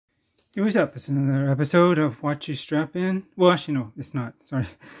Hey, what's up? It's another episode of Watch You Strap In. Well, actually, no, it's not. Sorry,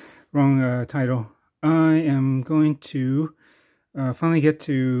 wrong title. I am going to finally get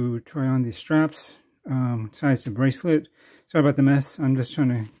to try on these straps, besides the bracelet. Sorry about the mess. I'm just trying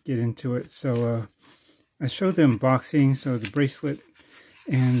to get into it. So I showed the unboxing. So the bracelet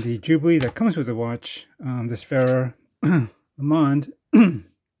and the Jubilee that comes with the watch, this Farer Lomond,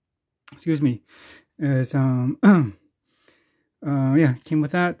 excuse me, is yeah, it came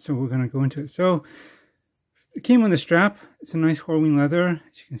with that, so we're going to go into it. So it came on the strap. It's a nice horween leather.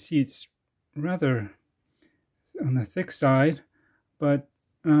 As you can see, it's rather on the thick side, but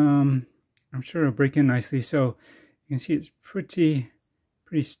I'm sure it'll break in nicely. So you can see it's pretty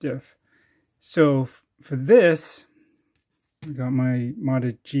stiff. So for this, I got my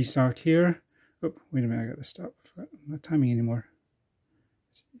modded G-sock here. Oh, wait a minute, I got to stop. I'm not timing anymore.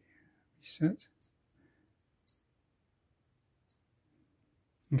 Reset.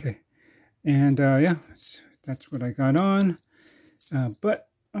 Okay, and yeah, that's what I got on. But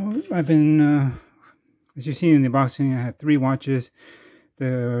I've been, as you've seen in the unboxing, I had 3 watches.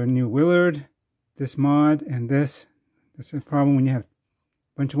 The new Willard, this mod, and this. That's a problem when you have a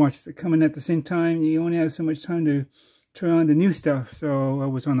bunch of watches that come in at the same time. You only have so much time to try on the new stuff. So I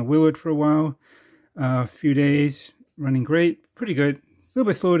was on the Willard for a while, a few days, running great, pretty good. It's a little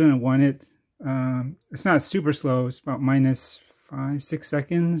bit slower than I wanted. It's not super slow. It's about minus 5-6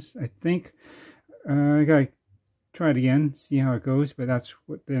 seconds, I think. I gotta try it again, see how it goes, but that's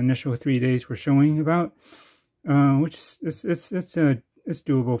what the initial 3 days were showing about, which is it's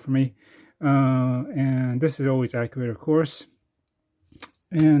doable for me. And this is always accurate, of course.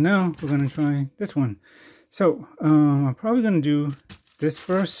 And now we're gonna try this one. So I'm probably gonna do this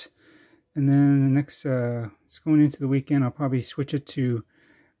first, and then the next, it's going into the weekend, I'll probably switch it to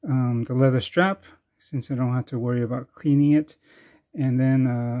the leather strap, since I don't have to worry about cleaning it. And then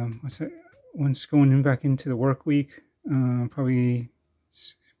once going back into the work week, probably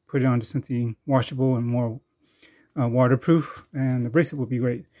put it onto something washable and more waterproof, and the bracelet will be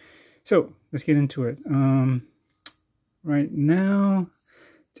great. So let's get into it. Right now,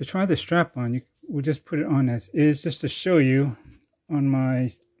 to try the strap on, we'll just put it on as is, just to show you. On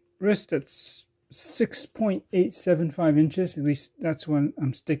my wrist, that's 6.875 inches, at least that's what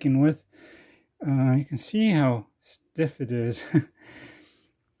I'm sticking with. You can see how stiff it is.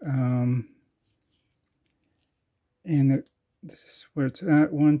 And this is where it's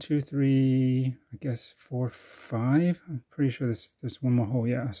at. 1, 2, 3, I guess 4, 5. I'm pretty sure there's one more hole.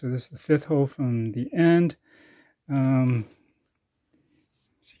 Yeah, so this is the 5th hole from the end. See, can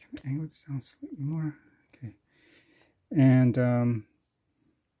I angle this down slightly more? Okay. And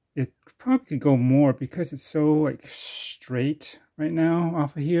it probably could go more because it's so like straight right now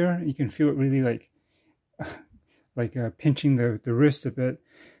off of here. You can feel it really like pinching the wrist a bit.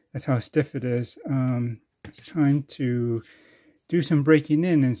 That's how stiff it is. It's time to do some breaking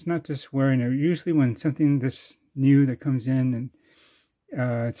in, and it's not just wearing it. Usually when something this new that comes in and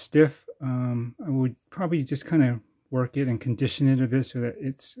it's stiff, I would probably just kind of work it and condition it a bit so that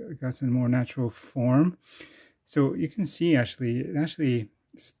it's got some more natural form. So you can see it actually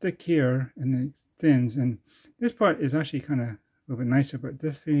stick here and then it thins, and this part is actually kind of a little bit nicer, but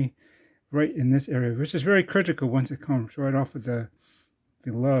this being right in this area, which is very critical once it comes right off of the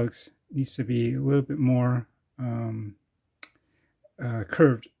lugs, needs to be a little bit more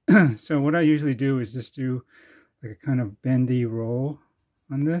curved. So what I usually do is just do like a kind of bendy roll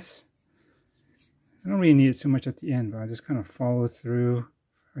on this. I don't really need it so much at the end, but I just kind of follow through.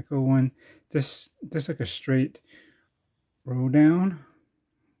 I go one, just like a straight roll down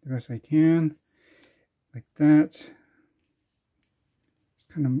the best I can, like that. Just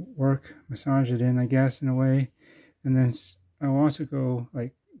kind of massage it in, I guess, in a way. And then I'll also go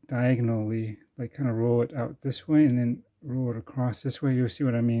like diagonally, like kind of roll it out this way and then roll it across this way. You'll see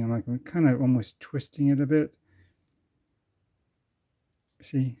what I mean. I'm kind of almost twisting it a bit.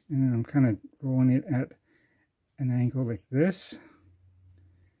 See, and then I'm kind of rolling it at an angle like this.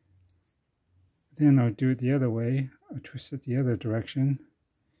 Then I'll do it the other way. I'll twist it the other direction.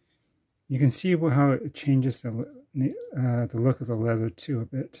 You can see how it changes the look of the leather too a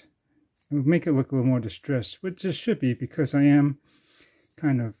bit. It would make it look a little more distressed, which it should be because I am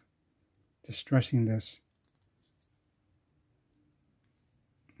kind of distressing this.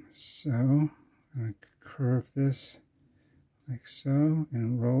 So I'm going to curve this like so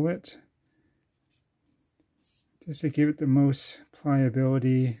and roll it just to give it the most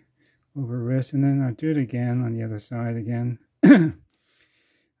pliability over wrist, and then I'll do it again on the other side again.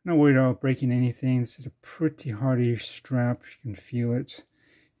 Not worried about breaking anything. This is a pretty hardy strap. You can feel it.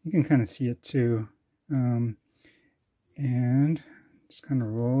 You can kind of see it too. And just kind of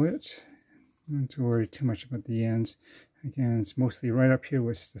roll it. Not to worry too much about the ends. Again, it's mostly right up here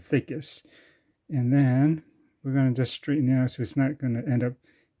was the thickest. And then we're going to just straighten it out so it's not going to end up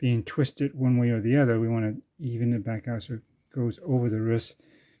being twisted one way or the other. We want to even it back out so it goes over the wrist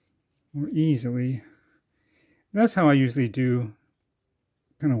more easily. That's how I usually do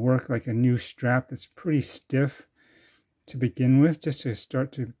kind of work, like a new strap that's pretty stiff to begin with, just to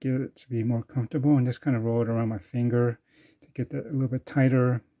start to get it to be more comfortable, and just kind of roll it around my finger to get that a little bit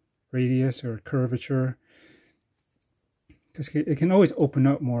tighter radius or curvature, because it can always open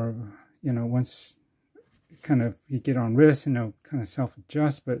up more, you know, once kind of you get on wrist and it'll kind of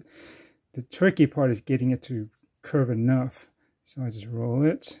self-adjust. But the tricky part is getting it to curve enough. So I just roll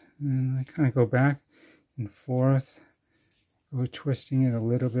it and I kind of go back and forth, go twisting it a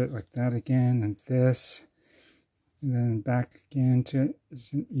little bit like that again, and this, and then back again to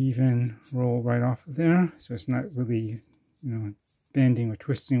it's an even roll right off of there, so it's not really, you know, bending or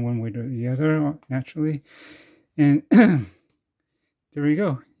twisting one way or the other naturally. And there we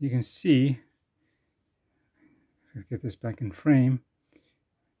go. You can see, if I get this back in frame,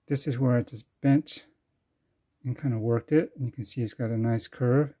 this is where I just bent and kind of worked it, and you can see it's got a nice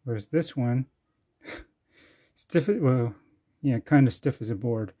curve, whereas this one stiff, well, yeah, kind of stiff as a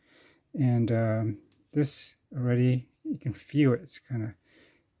board. And this already, you can feel it. It's kind of,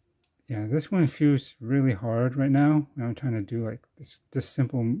 yeah, this one feels really hard right now when I'm trying to do like this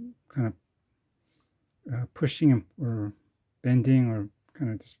simple kind of pushing or bending, or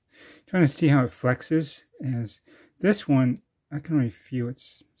kind of just trying to see how it flexes. As this one, I can already feel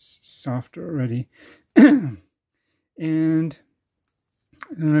it's softer already. And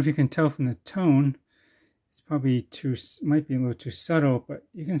I don't know if you can tell from the tone, it's probably might be a little too subtle, but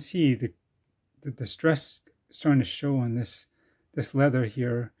you can see the stress starting to show on this leather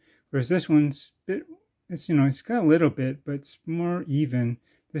here. Whereas this one's it's, you know, it's got a little bit, but it's more even.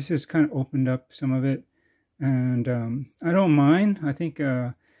 This has kind of opened up some of it, and I don't mind. I think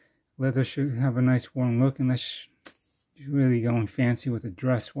leather should have a nice warm look, unless you're really going fancy with a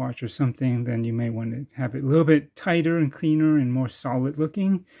dress watch or something. Then you may want to have it a little bit tighter and cleaner and more solid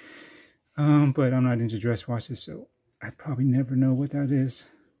looking. But I'm not into dress watches, so I'd probably never know what that is.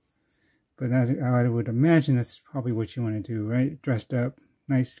 But I would imagine that's probably what you want to do, right? Dressed up,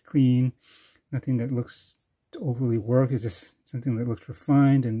 nice, clean, nothing that looks overly work. It's just something that looks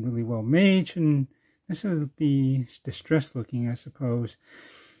refined and really well made. Shouldn't necessarily be distressed looking, I suppose.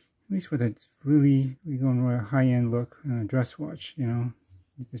 At least with a really, we're going for a high-end look dress watch, you know.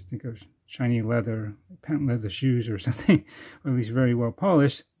 You just think of shiny leather, patent leather shoes or something, or at least very well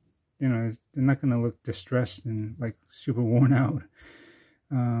polished. You know, they're not going to look distressed and like super worn out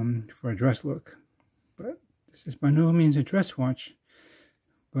for a dress look. But this is by no means a dress watch.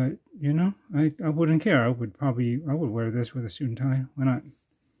 But, you know, I wouldn't care. I would wear this with a suit and tie. Why not?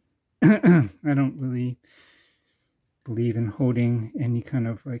 I don't really believe in holding any kind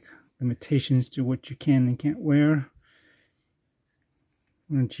of like limitations to what you can and can't wear.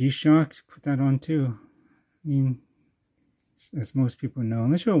 G-Shock, put that on too. I mean, as most people know,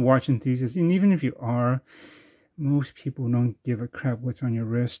 unless you're a watch enthusiast, and even if you are, most people don't give a crap what's on your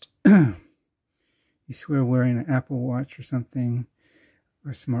wrist. You swear wearing an Apple Watch or something,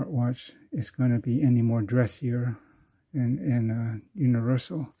 or smartwatch, is going to be any more dressier and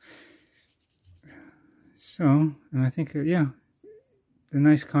universal. So, and I think, yeah, the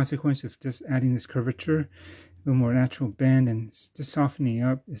nice consequence of just adding this curvature, a little more natural bend, and just softening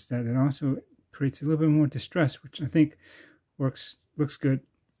up, is that it also creates a little bit more distress, which I think looks good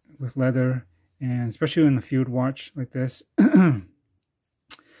with leather, and especially in the field watch like this. You're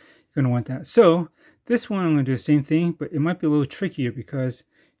going to want that. So this one I'm going to do the same thing, but it might be a little trickier because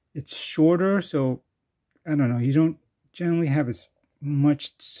it's shorter. So I don't know, you don't generally have as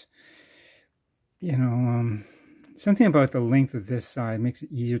much, you know, something about the length of this side makes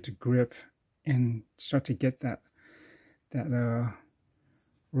it easier to grip and start to get that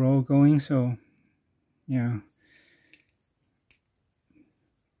roll going. So yeah.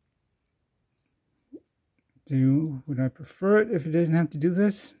 Would I prefer it if it didn't have to do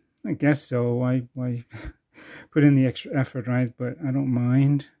this? I guess so. Why put in the extra effort, right? But I don't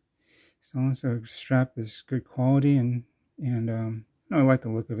mind, as long as the strap is good quality, and I like the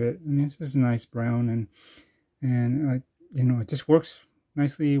look of it. I mean, it's just a nice brown, and you know, it just works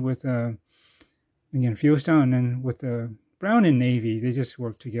nicely with again, field style, and then with the brown and navy, they just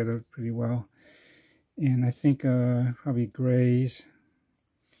work together pretty well. And I think probably grays,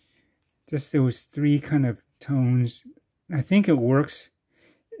 just those three kind of tones. I think it works.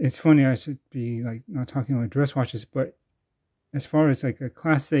 It's funny, I should be like not talking about dress watches, but as far as like a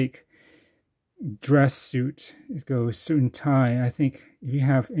classic dress suit. It goes suit and tie. I think if you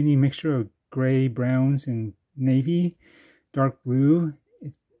have any mixture of gray, browns, and navy, dark blue,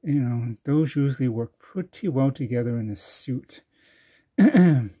 those usually work pretty well together in a suit.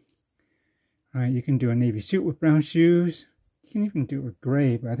 All right, you can do a navy suit with brown shoes. You can even do it with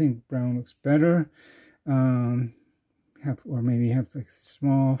gray, but I think brown looks better. Or maybe have like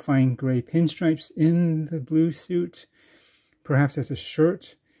small, fine gray pinstripes in the blue suit. Perhaps as a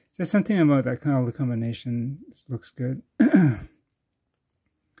shirt. There's something about that kind of combination looks good.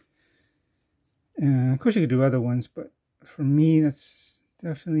 And of course you could do other ones, but for me that's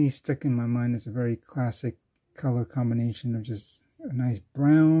definitely stuck in my mind as a very classic color combination of just a nice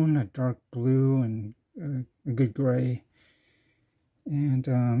brown, a dark blue, and a good gray. And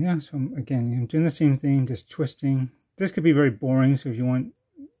yeah, so again, I'm doing the same thing, just twisting. This could be very boring, so if you want,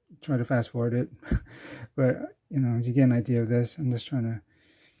 try to fast forward it. But you get an idea of this. I'm just trying to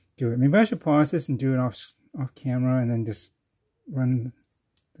do it. Maybe I should pause this and do it off camera, and then just run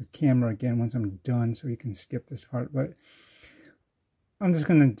the camera again once I'm done, so you can skip this part. But I'm just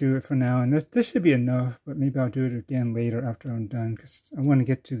gonna do it for now, and this should be enough. But maybe I'll do it again later after I'm done, because I want to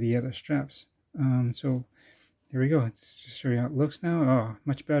get to the other straps. So here we go. Just to show you how it looks now. Oh,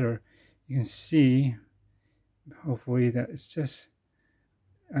 much better. You can see, hopefully, that it's just,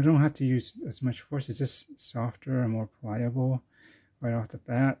 I don't have to use as much force. It's just softer and more pliable right off the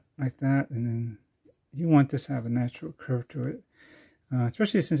bat, like that. And then you want this to have a natural curve to it,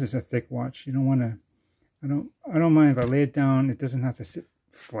 especially since it's a thick watch. You don't want to. I don't mind if I lay it down. It doesn't have to sit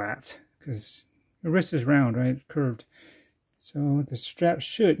flat, because the wrist is round, right, curved. So the strap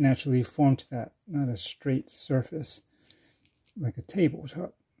should naturally form to that, not a straight surface like a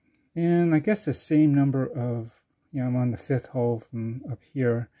tabletop. And I guess the same number of, I'm on the 5th hole from up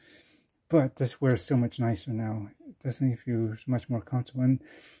here, but this wears so much nicer now. It doesn't feel much more comfortable. And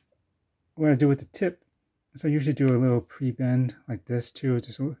what I do with the tip is I usually do a little pre-bend like this too.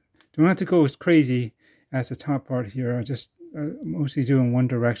 Just don't have to go as crazy as the top part here. I just mostly do in one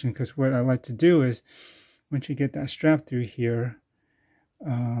direction, because what I like to do is, once you get that strap through here,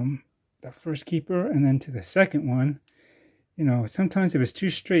 that first keeper, and then to the second one, sometimes if it's too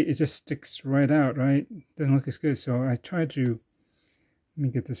straight, it just sticks right out, right? Doesn't look as good. So I try to, let me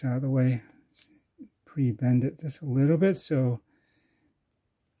get this out of the way, pre-bend it just a little bit. So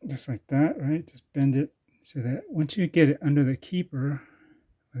just like that, right? Just bend it so that once you get it under the keeper,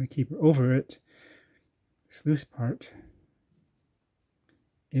 or the keeper over it, this loose part,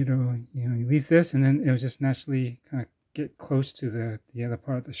 it'll, you leave this, and then it'll just naturally kind of get close to the other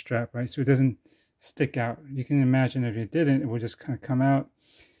part of the strap, right? So it doesn't stick out. You can imagine if you didn't, it will just kind of come out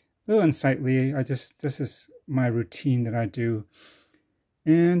a little unsightly. This is my routine that I do.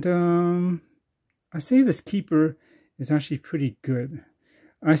 And I say this keeper is actually pretty good.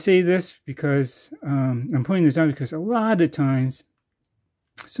 I say this because I'm pointing this out because a lot of times,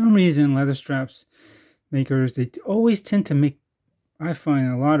 for some reason, leather straps makers, they always tend to make, I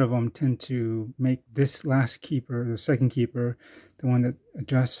find a lot of them tend to make this last keeper, the second keeper, the one that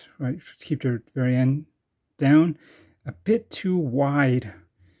adjusts, right, keep the very end down, a bit too wide,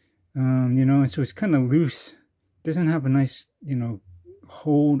 and so it's kind of loose. It doesn't have a nice,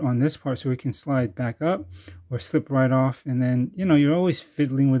 hold on this part, so it can slide back up or slip right off, and then, you're always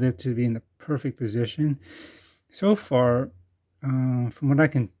fiddling with it to be in the perfect position. So far, from what I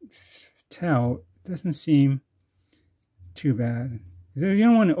can tell, it doesn't seem too bad. You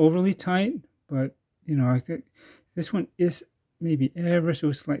don't want it overly tight, but I think this one is maybe ever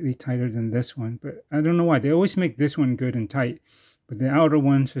so slightly tighter than this one, but I don't know why. They always make this one good and tight, but the outer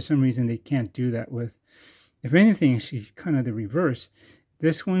ones, for some reason, they can't do that with. If anything, it's kind of the reverse.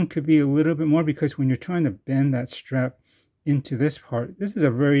 This one could be a little bit more, because when you're trying to bend that strap into this part, this is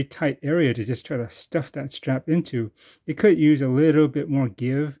a very tight area to just try to stuff that strap into. It could use a little bit more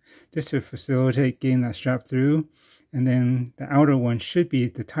give just to facilitate getting that strap through. And then the outer one should be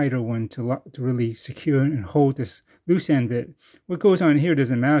the tighter one to really secure and hold this loose end bit. What goes on here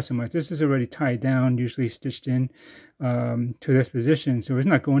doesn't matter so much. This is already tied down, usually stitched in to this position, so it's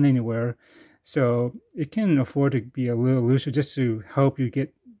not going anywhere. So it can afford to be a little looser just to help you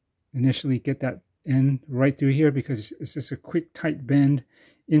initially get that end right through here, because it's just a quick tight bend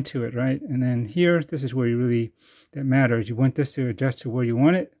into it, right? And then here, this is where that matters. You want this to adjust to where you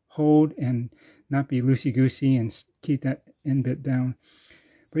want it, hold, and not be loosey-goosey, and keep that end bit down.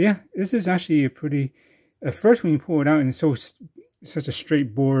 But yeah, this is actually a pretty, at first when you pull it out and it's such a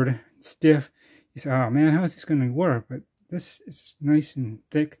straight board, stiff, you say, oh man, how is this going to work? But this is nice and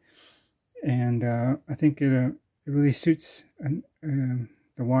thick, and I think it really suits the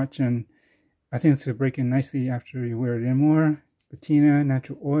watch, and I think it's going to break in nicely after you wear it in more. Patina,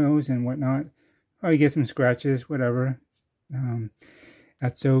 natural oils, and whatnot probably get some scratches, whatever.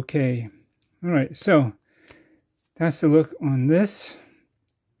 That's okay. All right, so that's the look on this.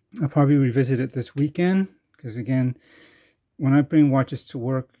 I'll probably revisit it this weekend because, again, when I bring watches to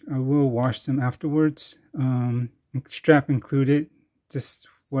work, I will wash them afterwards. Strap included. Just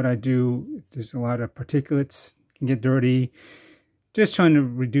what I do, there's a lot of particulates, can get dirty. Just trying to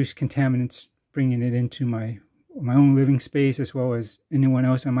reduce contaminants, bringing it into my own living space as well as anyone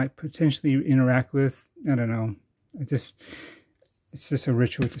else I might potentially interact with. I don't know. It's just a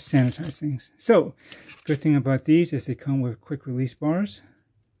ritual to sanitize things. So, good thing about these is they come with quick release bars.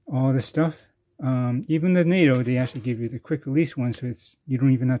 All this stuff. Even the NATO, they actually give you the quick release one, so you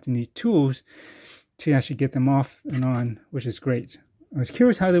don't even have to need tools to actually get them off and on, which is great. I was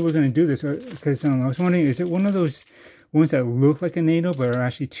curious how they were going to do this, because I was wondering, is it one of those ones that look like a NATO but are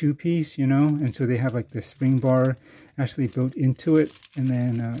actually two-piece, you know? And so they have like the spring bar actually built into it, and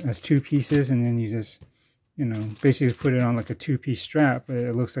then as two pieces, and then you just, you know, basically put it on like a two-piece strap, but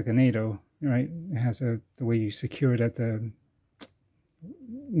it looks like a NATO, right? It has the way you secure it at the,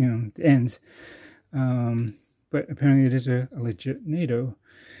 you know, the ends. But apparently it is a legit NATO.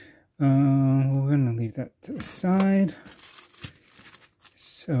 We're going to leave that to the side.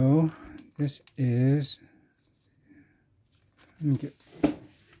 So this is, let me get,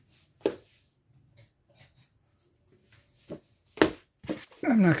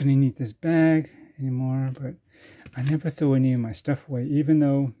 I'm not going to need this bag anymore, but I never throw any of my stuff away, even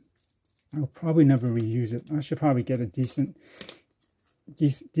though I'll probably never reuse it. I should probably get a decent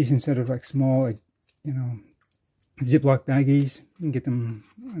set of like small, like, you know, Ziploc baggies. You can get them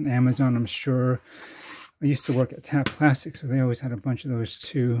on Amazon, I'm sure. I used to work at Tap Plastic, so they always had a bunch of those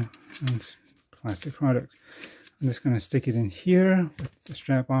too. Plastic products. I'm just going to stick it in here with the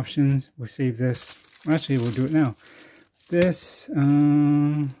strap options. We'll save this. Actually, we'll do it now. This,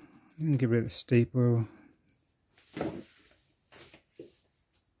 I'm going to get rid of the stapler.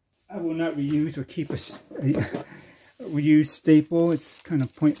 I will not reuse or keep a reuse staple. It's kind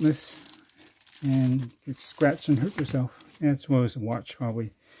of pointless, and you could scratch and hurt yourself, as well as a watch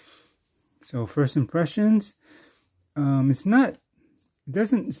probably. So first impressions, it's not a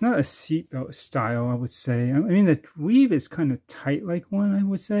seatbelt style, I would say. I mean, the weave is kind of tight like one, I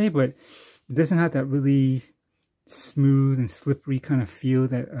would say, but it doesn't have that really smooth and slippery kind of feel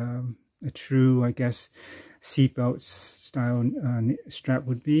that a true, I guess, seatbelt style strap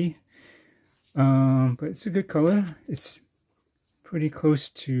would be. But it's a good color. It's pretty close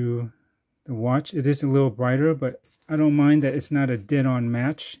to the watch. It is a little brighter, but I don't mind that it's not a dead-on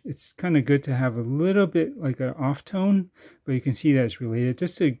match. It's kind of good to have a little bit like an off tone, but you can see that it's related.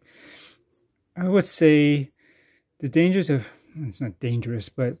 Just to, I would say, the dangers of, it's not dangerous,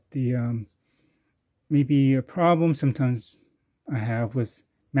 but the maybe a problem sometimes I have with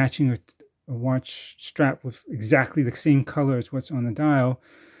matching a watch strap with exactly the same color as what's on the dial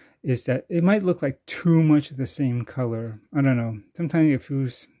is that it might look like too much of the same color. I don't know. Sometimes it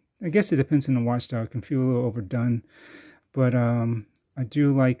feels, I guess it depends on the watch style. It can feel a little overdone, but I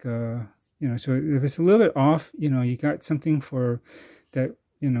do like, you know, so if it's a little bit off, you know, you got something for that,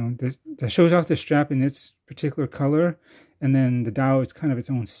 you know, that shows off the strap in its particular color, and then the dial is kind of its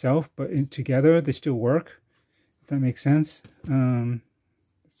own self, but together they still work, if that makes sense.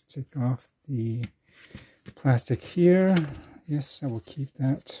 Let's take off the plastic here. Yes, I will keep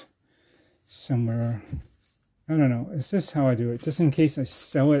that somewhere. I don't know. It's just how I do it. Just in case I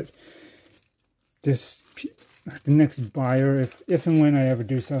sell it, the next buyer, if and when I ever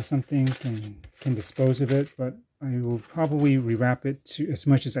do sell something, can dispose of it. But I will probably rewrap it to as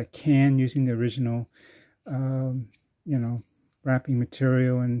much as I can using the original, you know, wrapping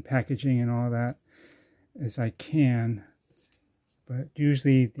material and packaging and all that as I can. But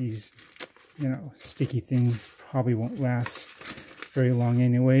usually these, you know, sticky things probably won't last very long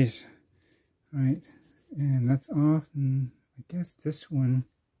anyways. All right. And that's off, and I guess this one,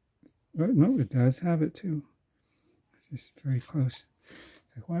 oh, no, it does have it too. It's just very close.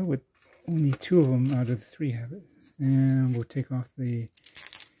 It's like, why would only two of them out of the three have it? And we'll take off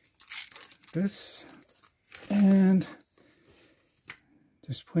this, and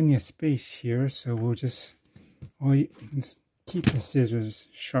there's plenty of space here, so we'll just, let's keep the scissors,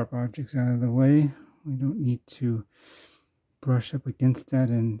 sharp objects out of the way. We don't need to brush up against that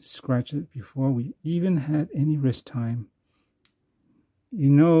and scratch it before we even had any wrist time. You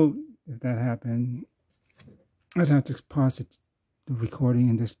know, if that happened, I'd have to pause the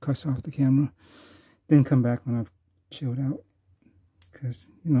recording and just cuss off the camera, then come back when I've chilled out, because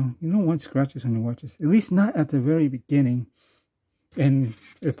you know, you don't want scratches on your watches, at least not at the very beginning, and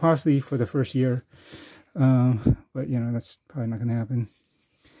if possibly for the first year, but you know, that's probably not going to happen.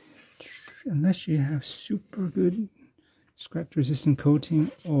 unless you have super good scratch resistant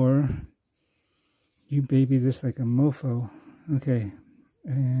coating, or you baby this like a mofo. Okay,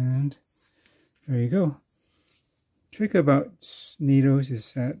 and there you go. Trick about NATOs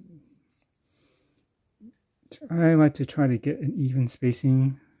is that I like to try to get an even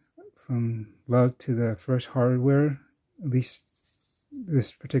spacing from lug to the first hardware, at least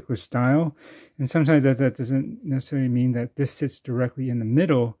this particular style. And sometimes that doesn't necessarily mean that this sits directly in the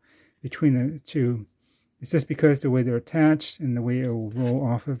middle between the two. It's just because the way they're attached and the way it will roll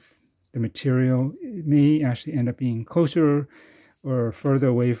off of the material, it may actually end up being closer or further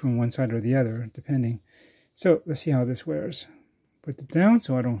away from one side or the other, depending. So let's see how this wears. Put it down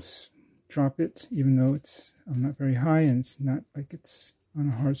so I don't drop it, even though I'm not very high and it's not like it's on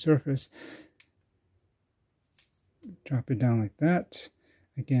a hard surface. Drop it down like that.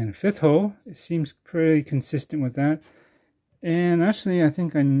 Again, fifth hole. It seems pretty consistent with that. And actually, I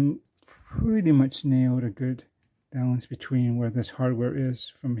think I pretty much nailed a good balance between where this hardware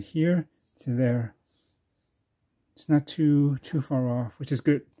is from here to there. It's not too far off, which is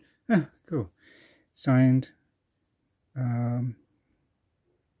good. Cool. Signed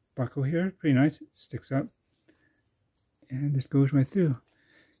buckle here. Pretty nice. It sticks up. And this goes right through.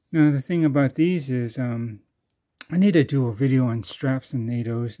 Now, the thing about these is I need to do a video on straps and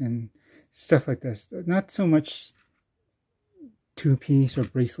NATOs and stuff like this. Not so much two-piece or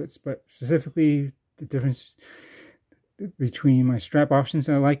bracelets, but specifically the difference between my strap options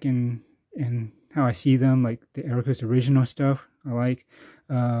I like and how I see them, like the Erica's original stuff. I like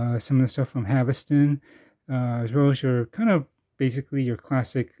some of the stuff from Haviston, as well as your kind of basically your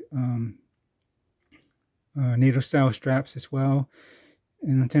classic NATO style straps as well.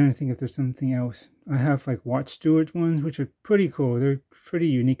 And I'm trying to think if there's something else. I have like Watch Stewart ones, which are pretty cool. They're pretty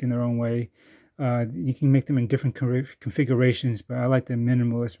unique in their own way. You can make them in different configurations, but I like the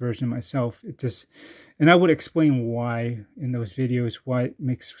minimalist version myself. And I would explain why in those videos, why it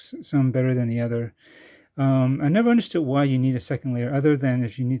makes some better than the other. I never understood why you need a second layer, other than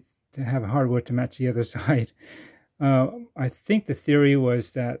if you need to have hardware to match the other side. I think the theory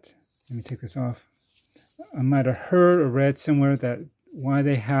was that, let me take this off. I might have heard or read somewhere that why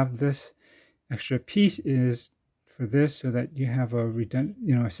they have this extra piece is for this, so that you have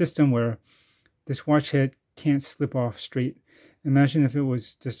a system where this watch head can't slip off straight. Imagine if it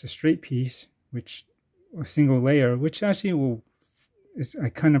was just a straight piece, which a single layer, which actually I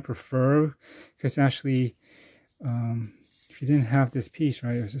kind of prefer, because actually if you didn't have this piece,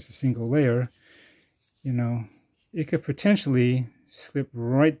 right, it was just a single layer, it could potentially slip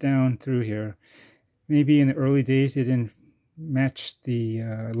right down through here. Maybe in the early days it didn't match the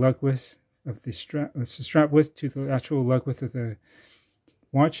lug width of the strap width to the actual lug width of the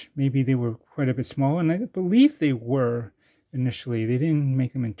watch. Maybe they were quite a bit small, and I believe they were initially. They didn't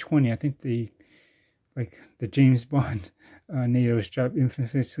make them in 20. I think like the James Bond NATO strap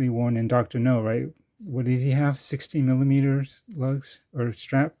infamously worn in Dr. No, right? What does he have? 16 millimeters lugs or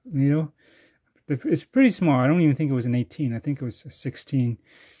strap NATO? It's pretty small. I don't even think it was an 18. I think it was a 16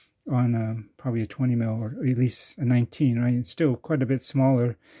 on probably a 20 mil, or at least a 19, right? It's still quite a bit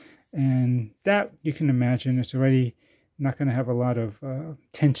smaller, and that you can imagine it's already not going to have a lot of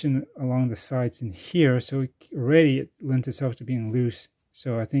tension along the sides in here, so it lends itself to being loose.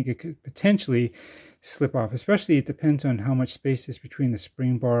 So I think it could potentially slip off, especially it depends on how much space is between the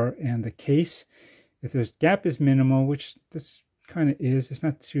spring bar and the case. If there's gap is minimal, which this kind of is, it's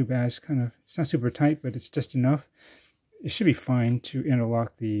not too bad. It's not super tight, but it's just enough. It should be fine to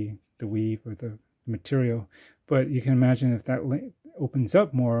interlock the weave or the material. But you can imagine if that opens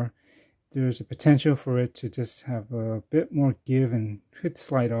up more, there's a potential for it to just have a bit more give and could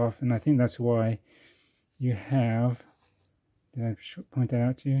slide off. And I think that's why you have, did I point that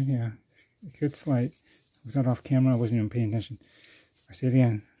out to you? Yeah, it could slide. Was that off camera? I wasn't even paying attention. I say it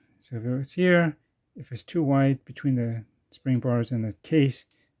again. So if it's here, if it's too wide between the spring bars and the case,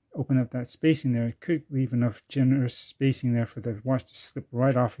 open up that spacing there. It could leave enough generous spacing there for the watch to slip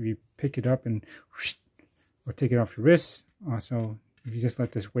right off if you pick it up and whoosh, or take it off your wrist. Also, if you just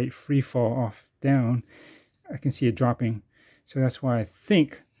let this weight free fall off down, I can see it dropping. So that's why I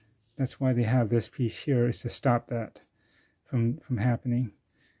think that's why they have this piece here, is to stop that from happening.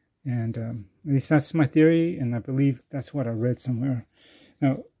 And at least that's my theory, and I believe that's what I read somewhere.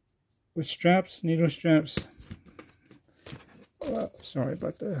 Now, with straps, NATO straps, sorry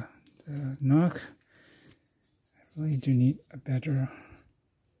about the knock. I really do need a better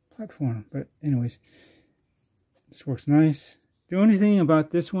platform, but anyways, this works nice. The only thing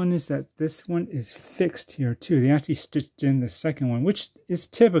about this one is that this one is fixed here too. They actually stitched in the second one, which is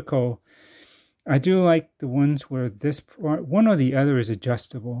typical. I do like the ones where this part, one or the other, is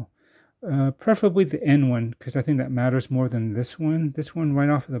adjustable. preferably the end one, because I think that matters more than this one. This one right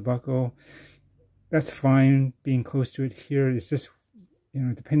off of the buckle, that's fine. Being close to it here is just, you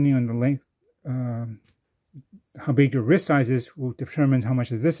know, depending on the length, how big your wrist size is will determine how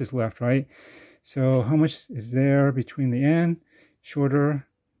much of this is left, right? So how much is there between the end, shorter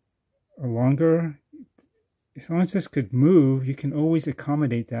or longer? As long as this could move, you can always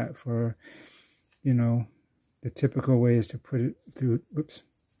accommodate that for, you know, the typical way is to put it through, whoops,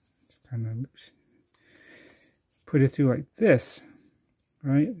 it's kind of loose. Put it through like this,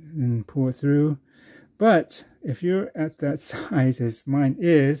 right? And pull it through. But if you're at that size as mine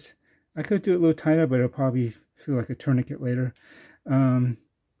is, I could do it a little tighter, but it'll probably feel like a tourniquet later.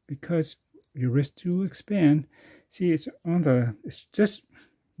 Because your wrist do expand. See, it's on the, it's just,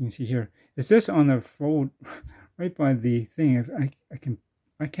 you can see here, it's just on the fold right by the thing. If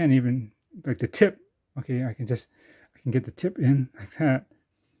I can't even, like the tip, okay, I can get the tip in like that.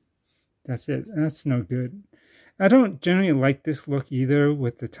 That's it. That's no good. I don't generally like this look either,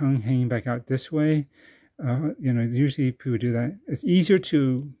 with the tongue hanging back out this way. You know, usually people do that. It's easier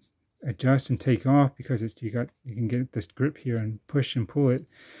to adjust and take off because it's, you can get this grip here and push and pull it.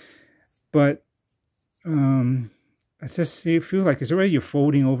 But I just feel like it's already you're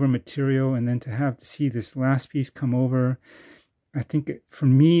folding over material, and then to have to see this last piece come over, I think for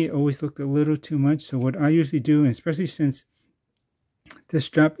me it always looked a little too much. So what I usually do, and especially since this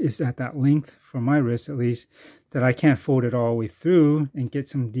strap is at that length for my wrist at least, that I can't fold it all the way through and get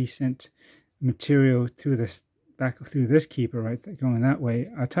some decent material through this back through this keeper right there, going that way,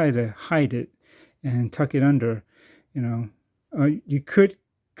 I try to hide it and tuck it under. You know, you could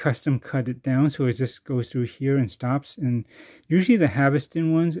custom cut it down so it just goes through here and stops. And usually the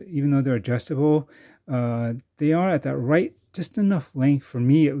Haveston ones, even though they're adjustable, they are at that right, just enough length for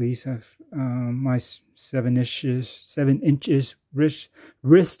me at least. My 7 inches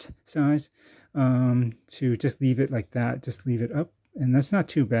wrist size, to just leave it like that, just leave it up, and that's not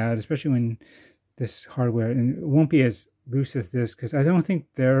too bad, especially when this hardware, and it won't be as loose as this, because I don't think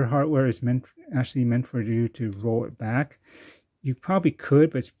their hardware is actually meant for you to roll it back. You probably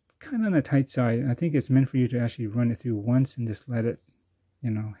could, but it's kind of on the tight side. I think it's meant for you to actually run it through once and just let it, you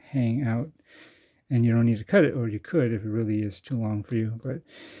know, hang out, and you don't need to cut it, or you could if it really is too long for you. But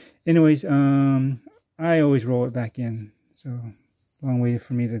anyways, I always roll it back in. So long way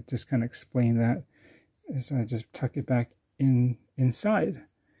for me to just kind of explain that is I just tuck it back inside.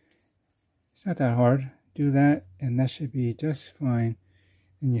 It's not that hard. Do that, and that should be just fine.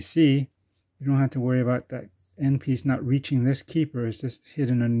 And you see, you don't have to worry about that end piece not reaching this keeper. It's just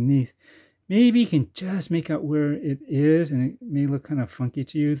hidden underneath. Maybe you can just make out where it is, and it may look kind of funky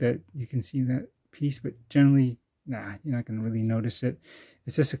to you that you can see that piece, but generally, nah, you're not going to really notice it.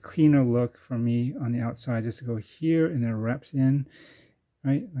 It's just a cleaner look for me on the outside, just to go here and then it wraps in,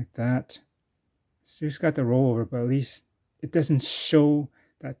 right, like that. So it's got the rollover, but at least it doesn't show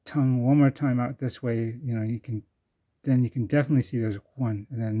that tongue one more time out this way. You know, you can definitely see there's one,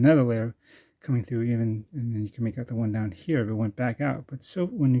 and then another layer coming through even, and then you can make out the one down here if it went back out. But so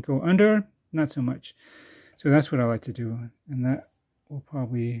when you go under, not so much. So that's what I like to do, and that will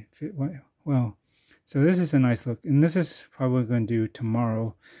probably fit well. So this is a nice look, and this is probably going to do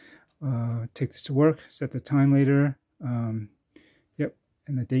tomorrow. Take this to work, set the time later, yep,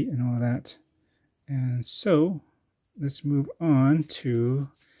 and the date and all that. And so let's move on to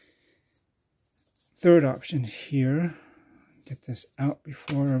third option here. Get this out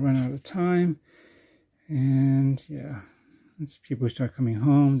before I run out of time. And yeah, once people start coming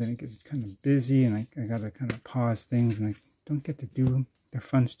home, then it gets kind of busy, and I gotta kind of pause things, and I don't get to do the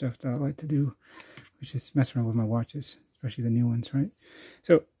fun stuff that I like to do, which is mess around with my watches, especially the new ones, right?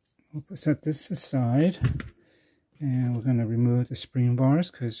 So we'll set this aside, and we're going to remove the spring bars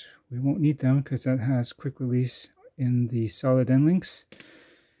because we won't need them, because that has quick release in the solid end links.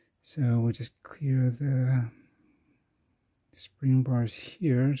 So we'll just clear the spring bars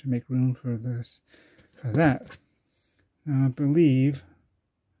here to make room for this, for that. Now I believe,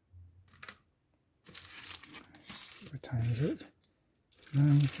 what time is it?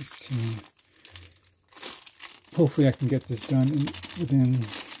 9:15. Hopefully I can get this done within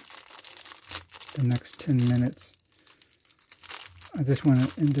the next 10 minutes. I just want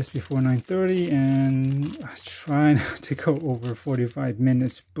to end this before 9:30, and I try not to go over 45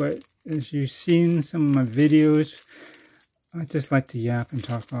 minutes, but as you've seen some of my videos, I just like to yap and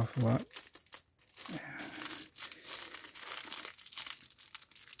talk off a lot.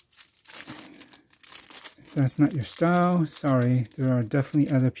 If that's not your style, sorry. There are definitely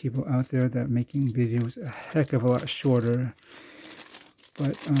other people out there that are making videos a heck of a lot shorter.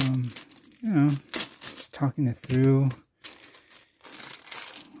 But, you know, just talking it through.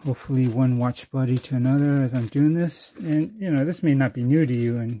 hopefully one watch buddy to another as I'm doing this. And you know, this may not be new to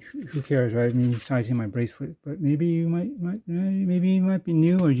you, and who cares, right? Me sizing my bracelet, but maybe you might be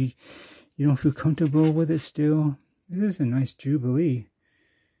new, or you don't feel comfortable with it still. This is a nice Jubilee.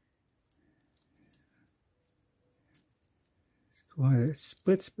 It's cool how it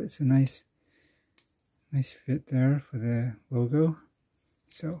splits, but it's a nice fit there for the logo.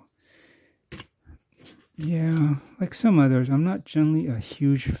 So yeah, like some others, I'm not generally a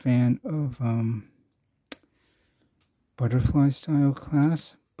huge fan of butterfly style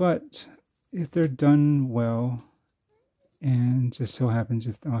clasps, but if they're done well, and just so happens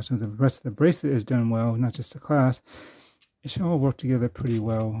if also the rest of the bracelet is done well, not just the clasp, it should all work together pretty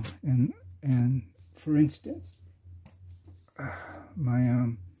well. And for instance,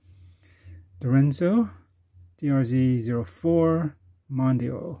 my Lorenzo DRZ04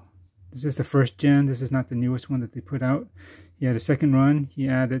 Mondial. This is the first gen. This is not the newest one that they put out. He had a second run. He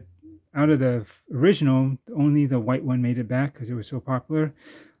added, out of the original, only the white one made it back because it was so popular.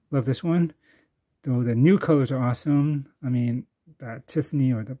 Love this one. Though the new colors are awesome. I mean, that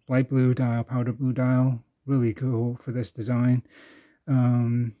Tiffany or the light blue dial, powder blue dial, really cool for this design.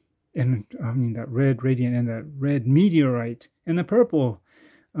 And I mean, that red radiant and that red meteorite and the purple.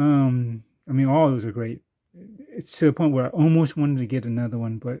 I mean, all those are great. It's to the point where I almost wanted to get another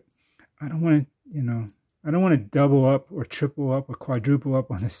one, but I don't want to, you know, I don't want to double up or triple up or quadruple up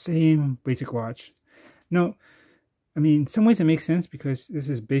on the same basic watch. No, I mean, in some ways it makes sense because this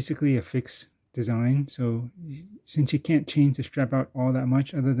is basically a fixed design. So since you can't change the strap out all that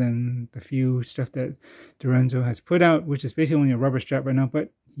much other than the few stuff that Lorenzo has put out, which is basically only a rubber strap right now,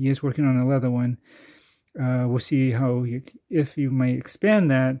 but he is working on a leather one. We'll see how if you might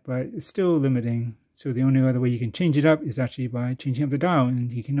expand that, but it's still limiting. So the only other way you can change it up is actually by changing up the dial,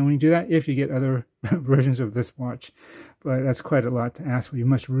 and you can only do that if you get other versions of this watch. But that's quite a lot to ask for. You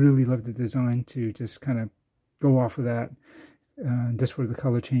must really love the design to just kind of go off of that, just for the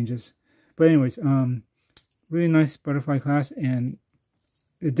color changes. But anyways, really nice butterfly clasp, and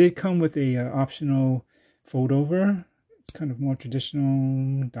it did come with a optional fold over. It's kind of more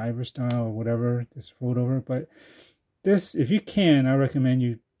traditional diver style or whatever, this fold over. But this, if you can, I recommend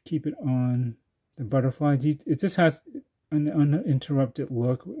you keep it on the butterfly. It just has an uninterrupted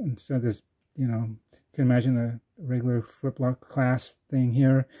look instead of this, you know, you can imagine a regular flip lock clasp thing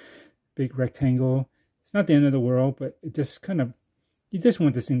here, big rectangle. It's not the end of the world, but it just kind of, you just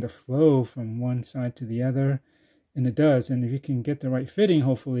want this thing to flow from one side to the other, and it does. And if you can get the right fitting,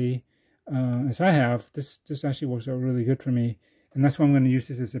 hopefully, as I have, this actually works out really good for me. And that's why I'm going to use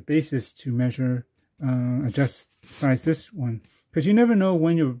this as a basis to measure, adjust, size this one. Because you never know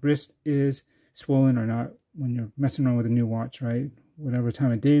when your wrist is swollen or not when you're messing around with a new watch, right? Whatever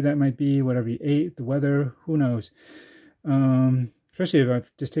time of day that might be, whatever you ate, the weather, who knows. Especially if I've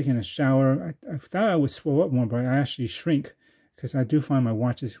just taken a shower. I thought I would swell up more, but I actually shrink because I do find my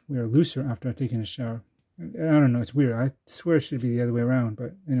watches wear looser after I've taken a shower. I don't know, it's weird. I swear it should be the other way around,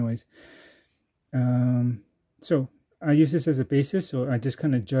 but anyways. So I use this as a basis, so I just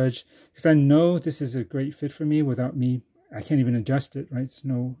kind of judge, because I know this is a great fit for me without me, I can't even adjust it, right? It's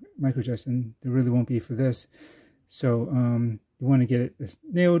no micro adjust, and there really won't be for this. So you want to get it as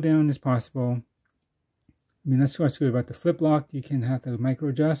nailed down as possible. I mean, that's what's good about the flip lock. You can have the micro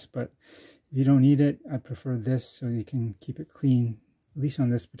adjust, but if you don't need it, I prefer this so you can keep it clean, at least on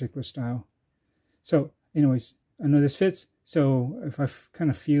this particular style. So anyways, I know this fits. So if I kind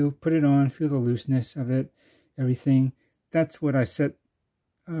of put it on, feel the looseness of it, everything, that's what I set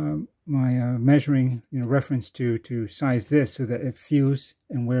my measuring, you know, reference to size this so that it feels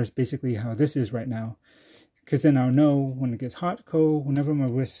and wears basically how this is right now. Because then I'll know when it gets hot, cold, whenever my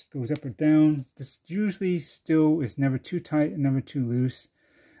wrist goes up or down. This usually still is never too tight and never too loose.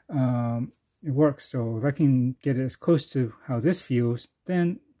 It works. So if I can get it as close to how this feels,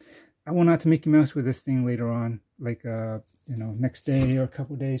 then I won't have to Mickey Mouse with this thing later on, like you know, next day or a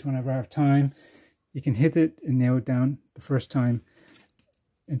couple days whenever I have time. You can hit it and nail it down the first time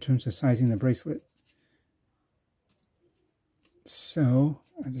in terms of sizing the bracelet. So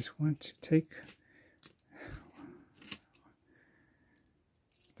I just want to take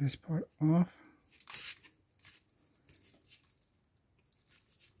this part off.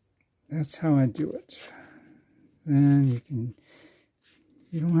 That's how I do it. Then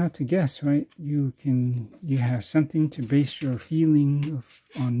you don't have to guess, right? You have something to base your feeling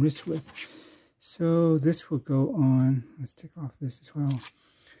on wrist width. So this will go on. Let's take off this as well.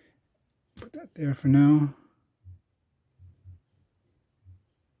 Put that there for now.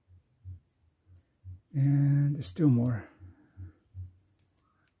 And there's still more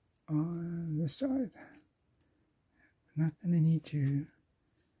on this side. I'm not going to need to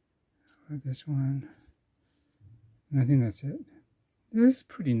got this one. And I think that's it. This is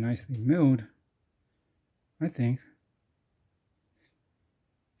pretty nicely milled, I think.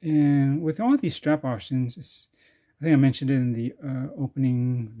 And with all these strap options, I think I mentioned it in the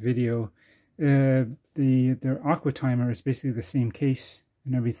opening video, their aqua timer is basically the same case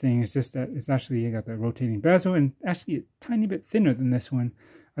and everything. It's just that it's actually got the rotating bezel and actually a tiny bit thinner than this one.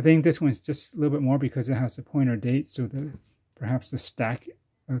 I think this one's just a little bit more because it has the pointer date, so perhaps the stack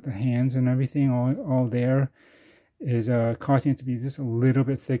of the hands and everything all there is causing it to be just a little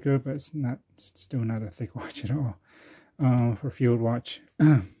bit thicker, but it's still not a thick watch at all for field watch.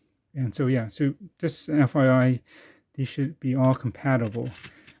 And so yeah, so just an FYI, these should be all compatible.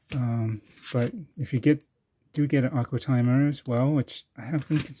 But if you do get an aqua timer as well, which I have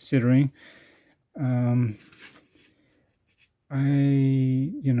been considering,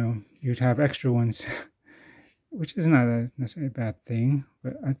 you'd have extra ones, which is not necessarily a bad thing.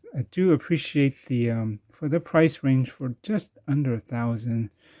 But I do appreciate the for the price range for just under $1,000.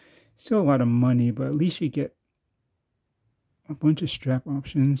 Still a lot of money, but at least you get a bunch of strap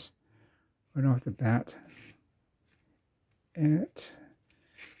options right off the bat. And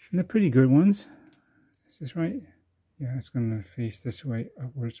they're pretty good ones. Is this right? Yeah, it's going to face this way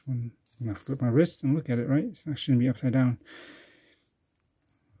upwards when I'm going to flip my wrist and look at it, right? It shouldn't be upside down.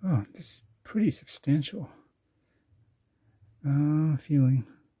 Oh, this is pretty substantial. Feeling.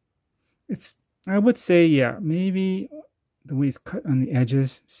 I would say, yeah, maybe the way it's cut on the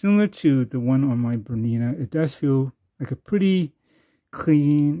edges, similar to the one on my Bernina, it does feel like a pretty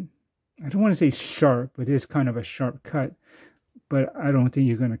clean, I don't want to say sharp, but it is kind of a sharp cut. But I don't think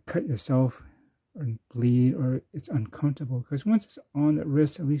you're going to cut yourself or bleed, or it's uncomfortable. Because once it's on the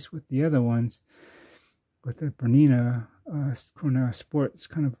wrist, at least with the other ones, with the Bernina Cornell Sport, it's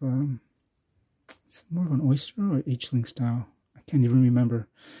kind of, it's more of an oyster or H-link style. I can't even remember.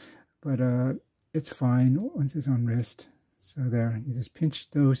 But it's fine once it's on wrist. So there, you just pinch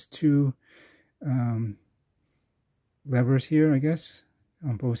those two levers here, I guess,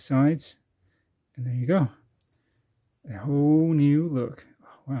 on both sides. And there you go. A whole new look.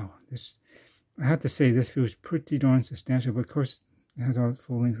 Oh, wow, this, I have to say, this feels pretty darn substantial, but of course it has all the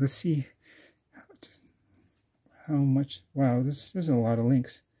full links. Let's see how much. Wow, there's a lot of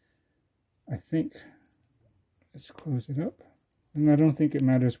links. I think let's close it up, and I don't think it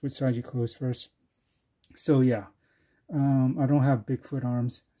matters which side you close first. So yeah, I don't have big foot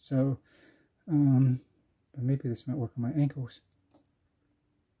arms, so but maybe this might work on my ankles.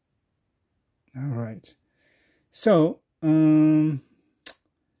 All right. So, I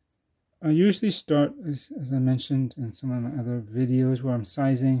usually start, as I mentioned in some of my other videos where I'm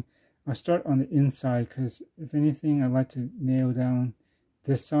sizing, I start on the inside because if anything, I like to nail down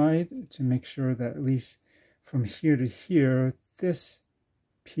this side to make sure that at least from here to here, this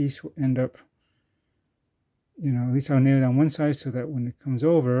piece will end up, at least I'll nail down one side so that when it comes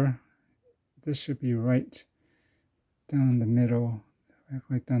over, this should be right down the middle,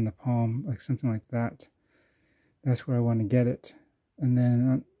 right down the palm, like something like that. That's where I want to get it. And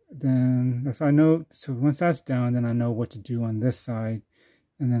then if I know, so once that's down, then I know what to do on this side,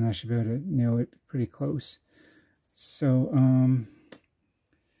 and then I should be able to nail it pretty close. So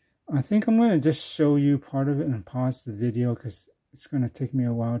I think I'm going to just show you part of it and pause the video because it's going to take me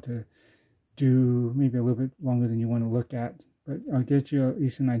a while to do, maybe a little bit longer than you want to look at. But I'll get you at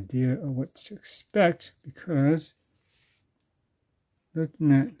least an idea of what to expect, because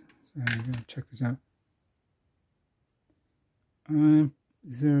looking at, so I'm going to check this out.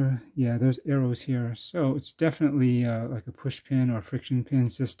 There's arrows here, so it's definitely like a push pin or friction pin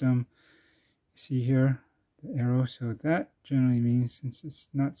system. You see here the arrow, so that generally means, since it's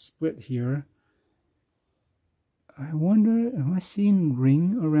not split here, I wonder, am I seeing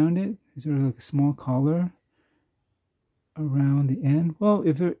ring around it? Is there like a small collar around the end? Well,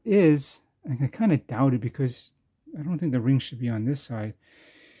 if there is, I kind of doubt it because I don't think the ring should be on this side.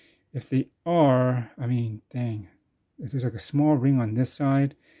 If they are, I mean, dang. If there's like a small ring on this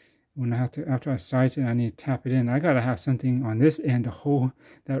side, when I have to, after I size it, I need to tap it in. I gotta have something on this end to hold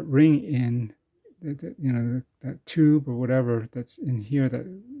that ring in, that tube or whatever that's in here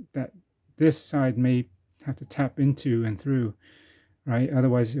that this side may have to tap into and through, right?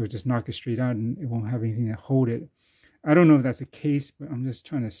 Otherwise, it would just knock it straight out and it won't have anything to hold it. I don't know if that's the case, but I'm just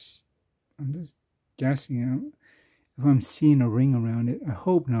guessing if I'm seeing a ring around it. I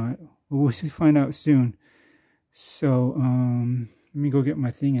hope not. But we'll find out soon. So let me go get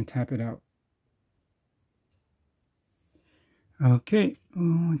my thing and tap it out. Okay,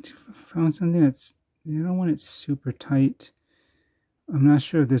 I found something that's, I don't want it super tight. I'm not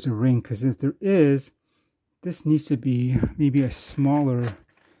sure if there's a ring, because if there is, this needs to be maybe a smaller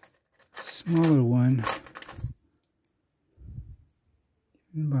smaller one.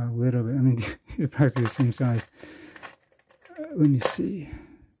 About a little bit. I mean, they're practically the same size. Let me see.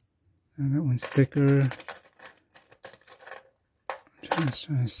 That one's thicker. I'm just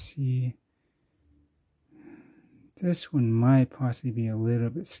trying to see. This one might possibly be a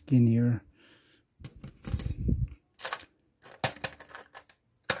little bit skinnier.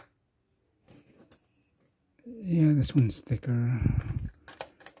 Yeah, this one's thicker.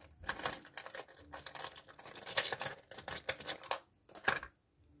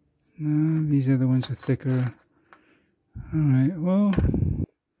 No, these other ones are thicker. Alright, well,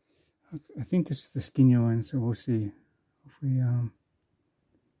 I think this is the skinnier one, so we'll see. Hopefully,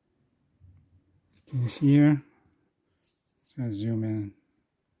 can you see here? Try to zoom in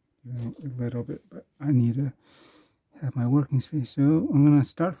a little bit, but I need to have my working space. So I'm going to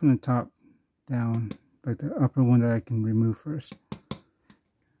start from the top down, like the upper one that I can remove first.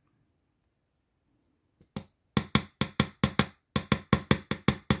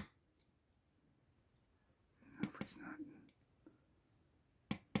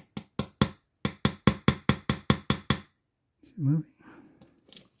 Is it moving?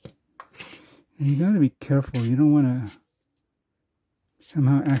 And you got to be careful. You don't want to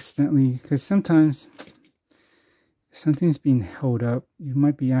somehow accidentally, because sometimes if something's being held up, you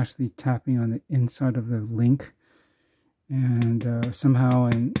might be actually tapping on the inside of the link, and somehow,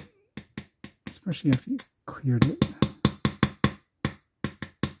 and especially after you cleared it,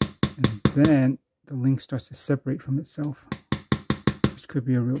 and then the link starts to separate from itself, which could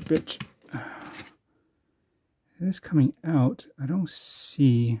be a real bitch. It is coming out. I don't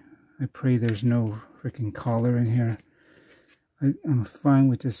see. I pray there's no freaking collar in here. I'm fine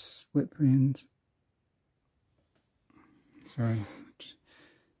with just split pins. Sorry. Just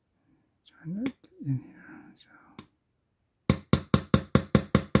trying to get in here. So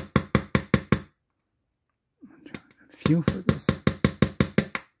I'm trying to feel for this.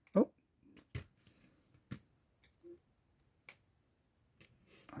 Oh.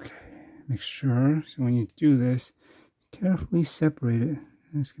 Okay. Make sure. So when you do this, carefully separate it.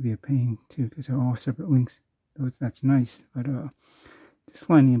 This could be a pain too, because they're all separate links. That's nice, but just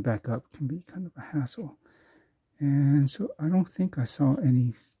lining it back up can be kind of a hassle. And so I don't think I saw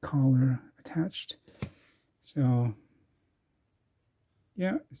any collar attached. So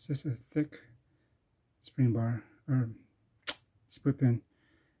yeah, it's just a thick spring bar or split pin.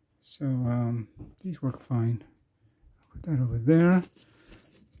 So these work fine. I'll put that over there.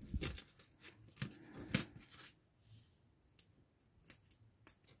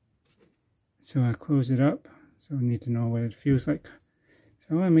 So I close it up. So I need to know what it feels like.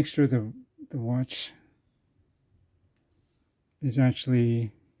 So I want to make sure the watch is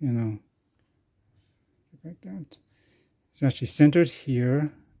actually, you know, get back down. It's actually centered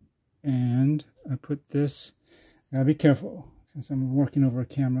here, and I put this. I gotta be careful since I'm working over a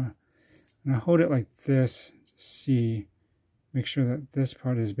camera. And I hold it like this to see, make sure that this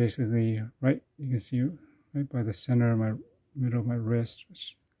part is basically right. You can see right by the center of my middle of my wrist,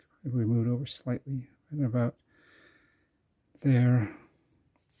 which if we move it over slightly, right about there.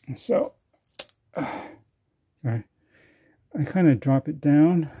 And so, sorry, I kind of drop it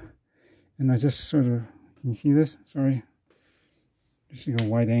down, and I just sort of, can you see this? Sorry, just a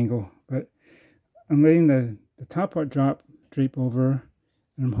wide angle, but I'm letting the top part drape over,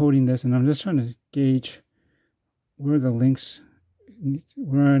 and I'm holding this, and I'm just trying to gauge where the links,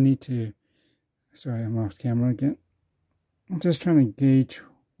 where I need to, sorry, I'm off camera again. I'm just trying to gauge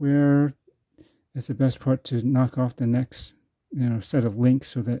where is the best part to knock off the next, you know, set of links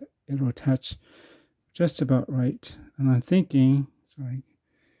so that it'll attach just about right. And I'm thinking,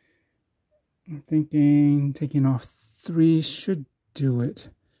 taking off 3 should do it.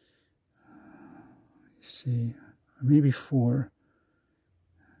 Let's see, or maybe 4.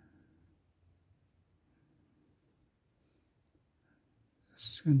 This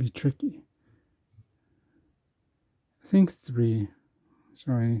is going to be tricky. I think 3.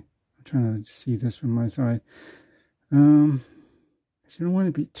 Sorry, I'm trying to see this from my side. I don't want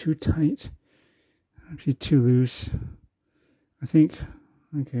to be too tight. Not be too loose. I think,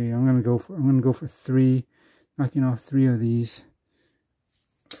 okay, I'm gonna go for 3, knocking off 3 of these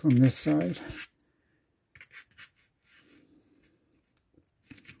from this side.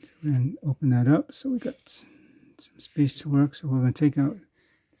 So we're gonna open that up so we got some space to work. So we're gonna take out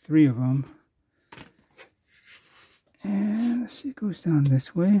 3 of them. And let's see, it goes down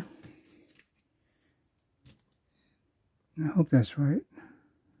this way. I hope that's right.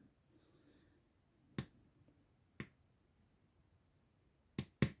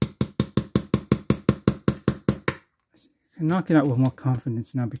 can knock it out with more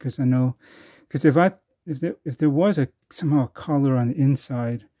confidence now, because I know, because if there was somehow a collar on the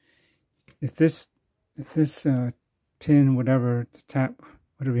inside, if this pin, whatever, to tap,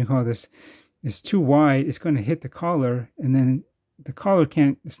 whatever you call this, is too wide, it's going to hit the collar, and then the collar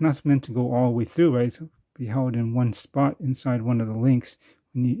it's not meant to go all the way through, right? So be held in one spot inside one of the links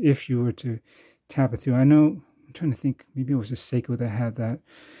if you were to tap it through. I know, I'm trying to think, maybe it was a Seiko that had that.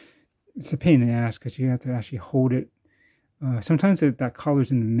 It's a pain in the ass because you have to actually hold it. Sometimes that collar's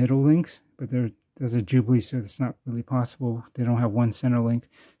in the middle links, but there's a Jubilee, so it's not really possible. They don't have one center link.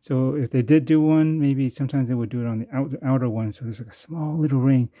 So if they did do one, maybe sometimes they would do it on the outer one. So there's like a small little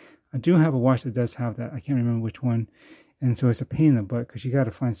ring. I do have a watch that does have that. I can't remember which one. And so it's a pain in the butt because you got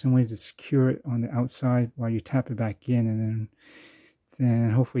to find some way to secure it on the outside while you tap it back in, and then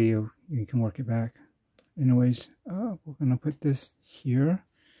hopefully you can work it back. Anyways, we're going to put this here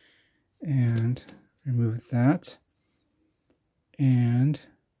and remove that. And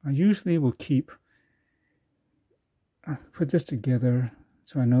I usually will put this together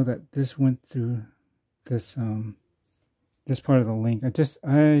so I know that this went through this this part of the link.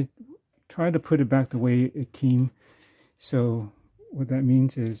 I try to put it back the way it came. So what that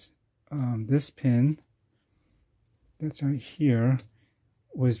means is this pin that's right here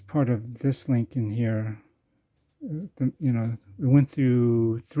was part of this link in here. You know, we went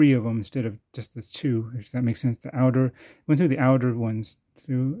through 3 of them instead of just the 2, if that makes sense. Went through the outer ones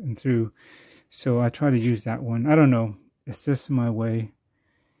through and through. So I try to use that one. I don't know. It's just my way.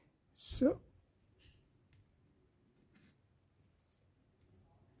 So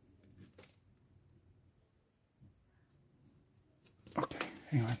okay,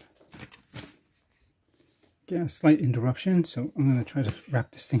 hang on. Again, a slight interruption, so I'm going to try to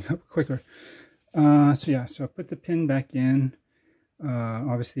wrap this thing up quicker. So I put the pin back in.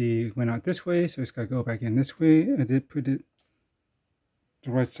 Obviously it went out this way, so it's got to go back in this way. I did put it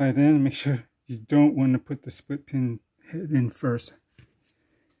the right side in. Make sure you don't want to put the split pin head in first.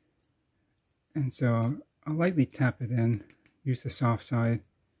 And so I'll lightly tap it in. Use the soft side.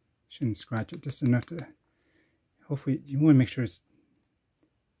 Shouldn't scratch it, just enough to, hopefully you want to make sure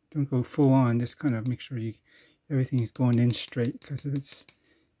don't go full on, just kind of make sure everything's going in straight, because if it's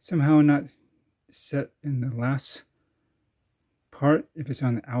somehow not set in the last part, if it's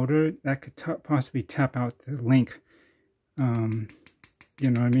on the outer, that could possibly tap out the link. You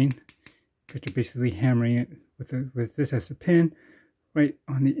know what I mean? Because you're basically hammering it with this as a pin right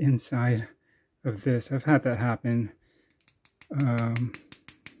on the inside of this. I've had that happen.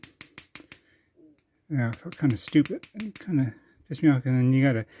 Yeah, I felt kind of stupid and kind of pissed me off, and then you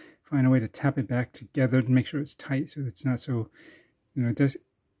got to find a way to tap it back together to make sure it's tight, so it's not so, you know,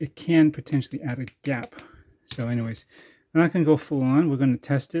 it can potentially add a gap. So anyways, we're not going to go full on. We're going to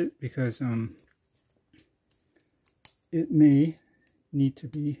test it because it may need to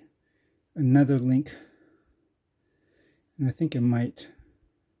be another link, and I think it might.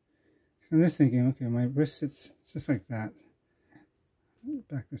 So I'm just thinking, okay, my wrist sits just like that.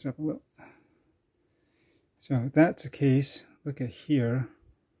 Back this up a little. So if that's the case, look at here.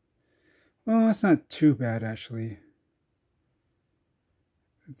 Well, that's not too bad actually.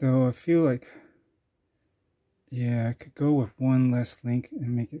 Though I feel like, yeah, I could go with one less link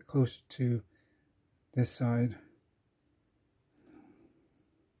and make it closer to this side.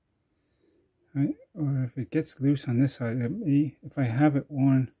 Right? Or if it gets loose on this side, it may, if I have it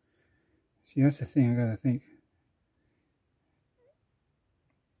on, see, that's the thing I gotta think.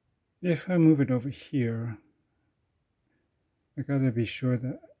 If I move it over here, I gotta be sure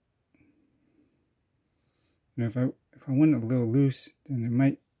that, you know, if I want it a little loose, then it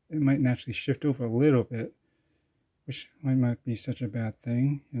might naturally shift over a little bit, which might not be such a bad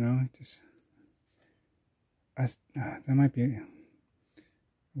thing, you know. That might be a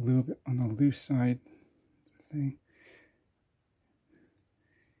little bit on the loose side thing.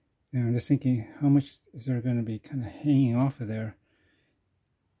 And I'm just thinking, how much is there going to be kind of hanging off of there?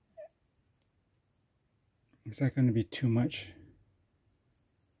 Is that going to be too much?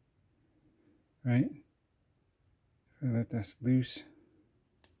 Right? If I let this loose,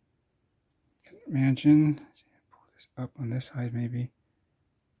 I can imagine, pull this up on this side maybe.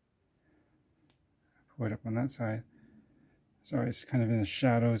 Pull it up on that side. Sorry, it's kind of in the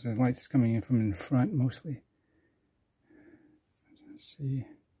shadows. The light's coming in from in front mostly. Let's see.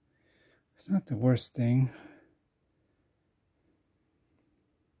 It's not the worst thing.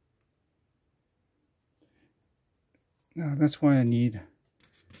 Now that's why I need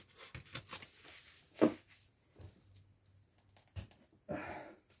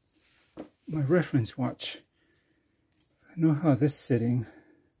my reference watch. I know how this is sitting.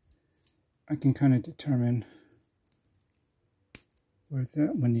 I can kind of determine where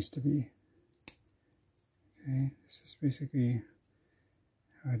that one needs to be. Okay, this is basically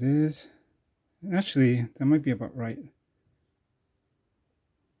how it is. And actually, that might be about right.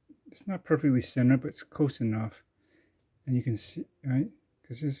 It's not perfectly centered, but it's close enough. And you can see, right?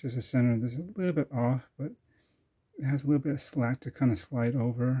 Because this is a center. This is a little bit off, but it has a little bit of slack to kind of slide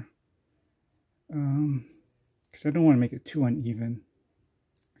over. Because I don't want to make it too uneven.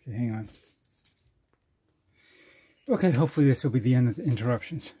 Okay, hang on. Okay, hopefully this will be the end of the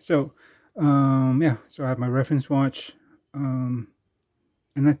interruptions. So, yeah, so I have my reference watch. And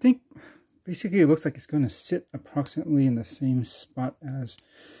I think basically it looks like it's going to sit approximately in the same spot as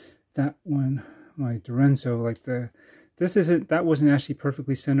that one, my Dorenzo. Like that wasn't actually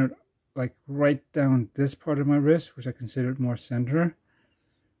perfectly centered, like right down this part of my wrist, which I considered more center,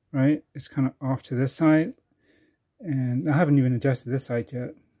 right? It's kind of off to this side. And I haven't even adjusted this side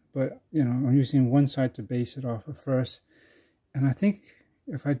yet, but you know, I'm using one side to base it off of first. And I think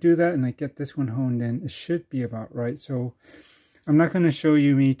if I do that and I get this one honed in, it should be about right. So I'm not going to show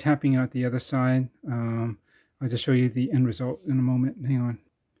you me tapping out the other side. I'll just show you the end result in a moment. Hang on.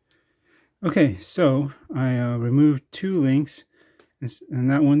 Okay, so I removed 2 links,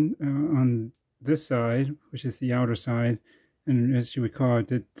 and that one on this side, which is the outer side, and as you recall, I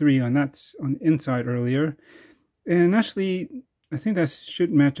did 3 on the inside earlier. And actually, I think that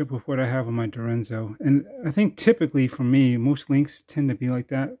should match up with what I have on my Dorenzo. And I think typically for me, most links tend to be like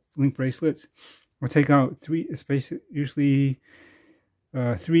that, link bracelets. I'll take out 3, it's basically usually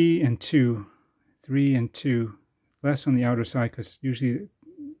 3 and 2, less on the outer side because usually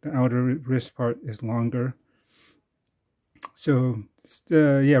the outer wrist part is longer. So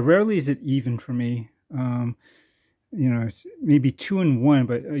yeah, rarely is it even for me. You know, it's maybe 2 and 1,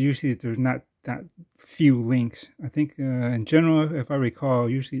 but usually there's not that few links. I think in general, if I recall,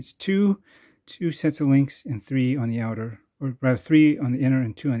 usually it's two sets of links and 3 on the outer, or rather 3 on the inner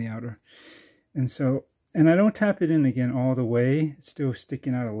and 2 on the outer. And so, and I don't tap it in again all the way. It's still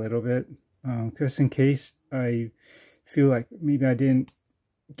sticking out a little bit, just in case I feel like maybe I didn't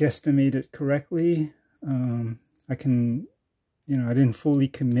guesstimate it correctly. I can, you know, I didn't fully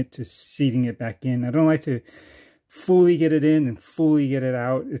commit to seating it back in. I don't like to fully get it in and fully get it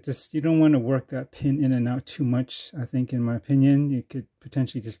out. It just, you don't want to work that pin in and out too much. I think, in my opinion, you could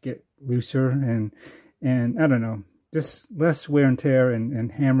potentially just get looser and I don't know, just less wear and tear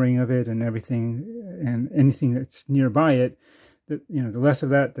and hammering of it and everything, and anything that's nearby it. You know, the less of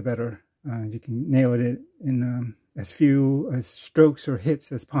that, the better. You can nail it in as few as strokes or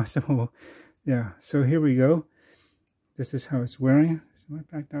hits as possible. Yeah. So here we go. This is how it's wearing. Am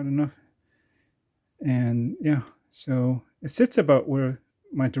I backed out enough? And yeah. So it sits about where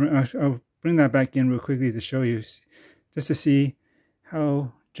my, I'll bring that back in real quickly to show you, just to see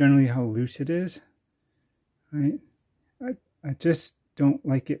how generally how loose it is. Right? I just don't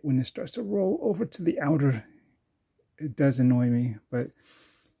like it when it starts to roll over to the outer. It does annoy me, but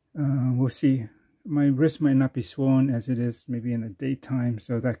we'll see. My wrist might not be swollen as it is maybe in the daytime,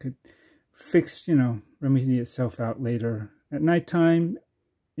 so that could fix, you know, remedy itself out later. At nighttime,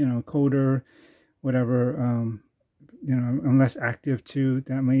 you know, colder, whatever, you know, I'm less active too.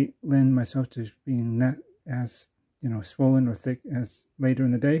 That might lend myself to being not as, you know, swollen or thick as later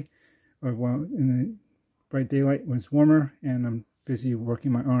in the day, or while in the bright daylight when it's warmer and I'm busy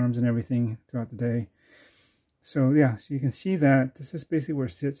working my arms and everything throughout the day. So yeah, so you can see that this is basically where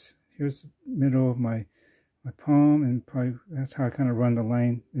it sits. Here's the middle of my palm, and probably that's how I kind of run the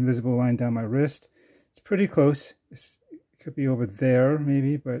line, invisible line down my wrist. It's pretty close. It could be over there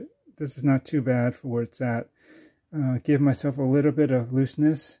maybe, but this is not too bad for where it's at. Give myself a little bit of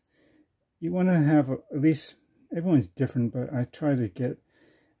looseness. You want to have at least, everyone's different, but I try to get,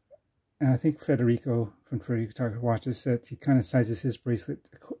 and I think Federico from Federico Watches said he kind of sizes his bracelet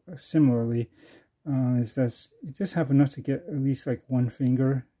similarly, is that you just have enough to get at least like 1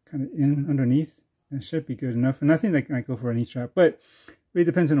 finger kind of in underneath. It should be good enough. And I think that I go for any strap, but it really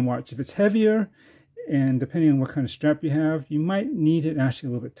depends on the watch. If it's heavier, and depending on what kind of strap you have, you might need it actually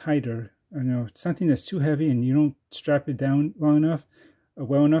a little bit tighter. You know, something that's too heavy and you don't strap it down long enough,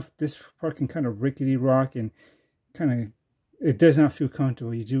 well enough, this part can kind of rickety rock and kind of, it does not feel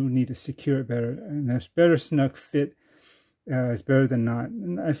comfortable. You do need to secure it better, and a better snug fit is better than not.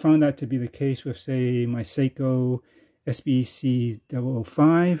 And I found that to be the case with, say, my Seiko SBC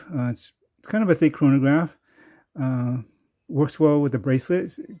 005. It's kind of a thick chronograph. Works well with the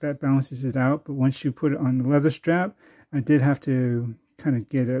bracelets, that balances it out. But once you put it on the leather strap, I did have to kind of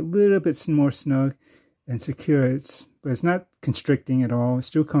get it a little bit more snug and secure it. But it's not constricting at all. It's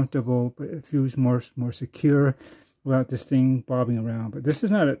still comfortable, but it feels more secure without this thing bobbing around. But this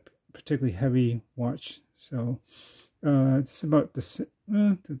is not a particularly heavy watch, so It's about the.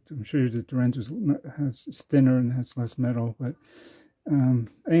 I'm sure the Durango's is thinner and has less metal, but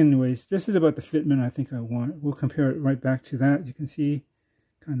anyways, this is about the fitment I think I want. We'll compare it right back to that. You can see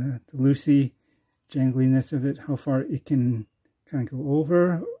kind of the loosey jangliness of it, how far it can kind of go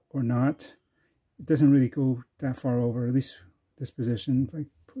over or not. It doesn't really go that far over, at least this position. If I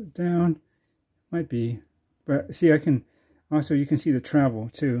put it down, might be, but see, I can also, you can see the travel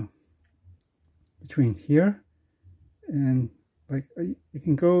too between here and like you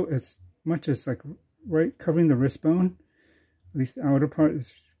can go as much as like right covering the wrist bone. At least the outer part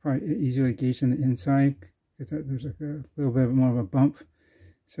is probably easier to gauge than the inside because there's like a little bit more of a bump.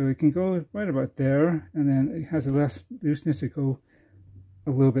 So it can go right about there, and then it has a less looseness to go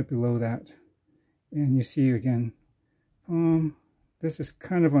a little bit below that. And you see again, this is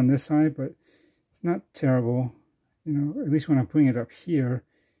kind of on this side, but it's not terrible. You know, at least when I'm putting it up here,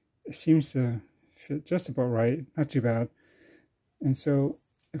 it seems to fit just about right, not too bad. And so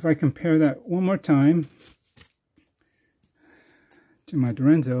if I compare that one more time to my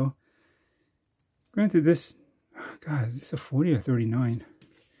Durango, granted this, oh God, is this a 40 or 39?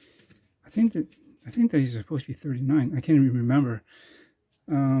 I think that these are supposed to be 39. I can't even remember.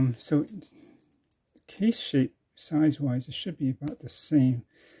 So case shape size-wise, it should be about the same.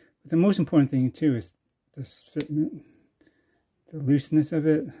 But the most important thing too is this fitment, the looseness of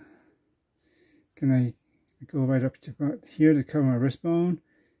it. Can I go right up to about here to cover my wrist bone?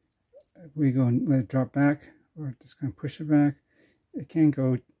 We go and let it drop back, or just kind of push it back. It can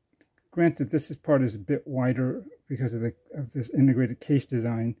go. Granted, this part is a bit wider because of this integrated case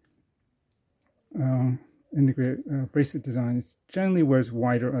design, integrated bracelet design. It generally wears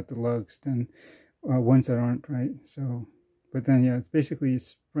wider at the lugs than ones that aren't, right? So, but then yeah, basically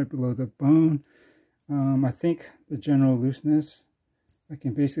it's right below the bone. I think the general looseness, I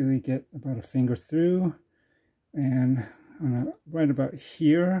can basically get about a finger through, and right about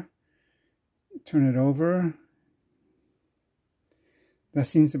here, turn it over. That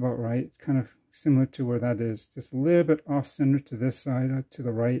seems about right. It's kind of similar to where that is, just a little bit off center to this side, to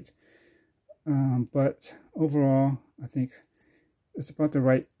the right. But overall, I think it's about the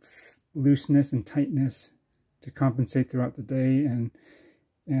right looseness and tightness to compensate throughout the day, and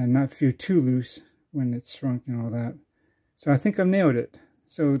not feel too loose when it's shrunk and all that. So I think I've nailed it.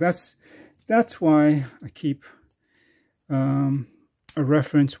 So that's why I keep a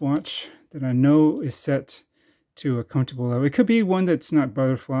reference watch that I know is set to a comfortable level. It could be one that's not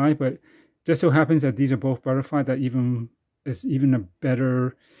butterfly, but just so happens that these are both butterfly, that is even a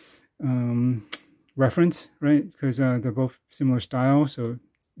better reference, right? Because they're both similar style, so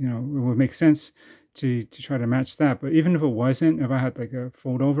you know it would make sense to try to match that. But even if it wasn't, if I had like a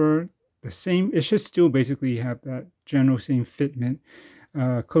fold over, the same, it should still basically have that general same fitment,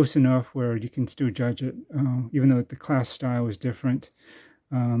 close enough where you can still judge it, even though the clasp style is different.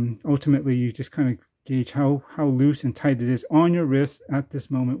 Ultimately, you just kind of gauge how loose and tight it is on your wrist at this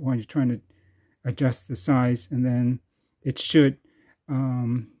moment while you're trying to adjust the size, and then it should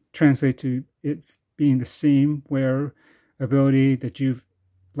translate to it being the same wear ability that you've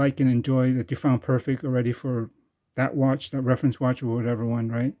like and enjoy, that you found perfect already for that watch, that reference watch, or whatever one,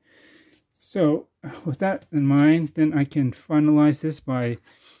 right? So with that in mind, then I can finalize this by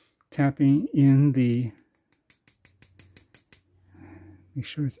tapping in the, make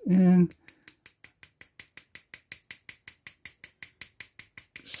sure it's in.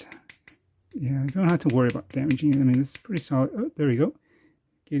 Yeah, I don't have to worry about damaging it. I mean, this is pretty solid. Oh, there we go.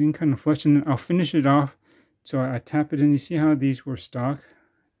 Getting kind of flush, and I'll finish it off. So I tap it in. You see how these were stock?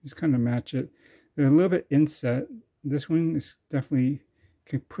 Just kind of match it. They're a little bit inset. This one is definitely,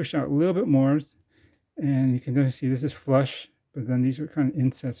 can push out a little bit more, and you can definitely see this is flush, but then these are kind of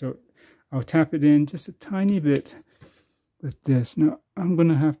inset. So I'll tap it in just a tiny bit with this. Now I'm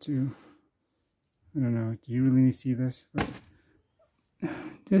gonna have to, I don't know, do you really need to see this? But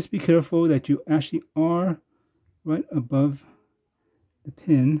just be careful that you actually are right above the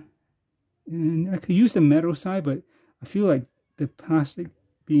pin. And I could use the metal side, but I feel like the plastic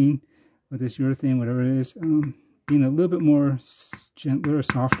being, or this urethane, whatever it is, being a little bit more gentler or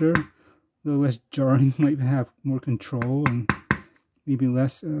softer, a little less jarring, might have more control and maybe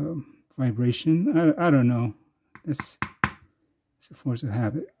less vibration. I don't know. It's a force of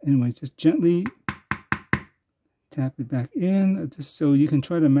habit. Anyways, just gently tap it back in, just so you can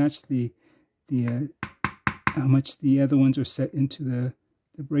try to match the how much the other ones are set into the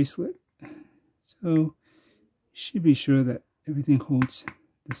bracelet. So you should be sure that everything holds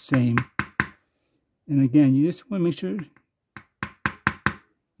the same. And again, you just want to make sure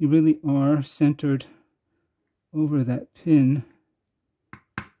you really are centered over that pin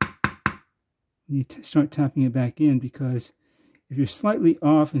you start tapping it back in, because if you're slightly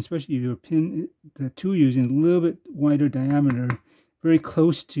off, especially if your pin, the tool you're using a little bit wider diameter, very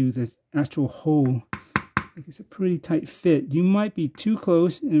close to the actual hole, like it's a pretty tight fit, you might be too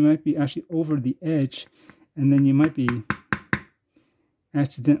close and it might be actually over the edge, and then you might be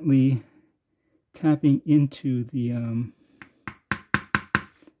accidentally tapping into the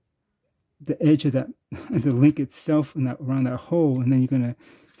edge of that the link itself and that around that hole, and then you're gonna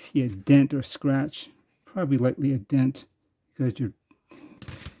see a dent or scratch, probably likely a dent, because you're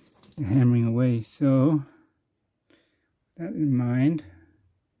hammering away. So that in mind,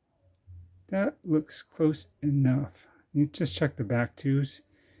 that looks close enough. You just check the back tooth,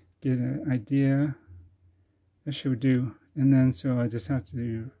 get an idea. That should do. And then so I just have to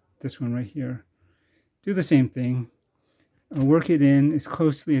do this one right here. Do the same thing. I'll work it in as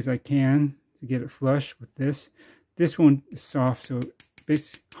closely as I can to get it flush with this. This one is soft, so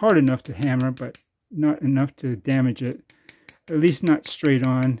it's hard enough to hammer, but not enough to damage it. At least not straight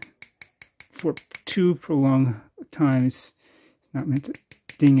on for too prolonged time. It's not meant to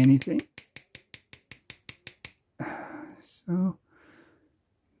ding anything. So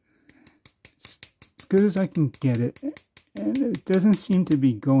it's as good as I can get it. And it doesn't seem to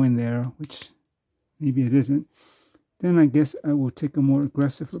be going there, which maybe it isn't. Then I guess I will take a more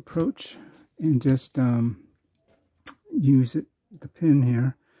aggressive approach and just use the pin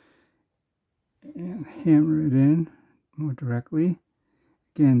here and hammer it in more directly.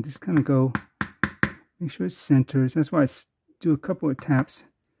 Again, just kind of go, make sure it centers. That's why I do a couple of taps.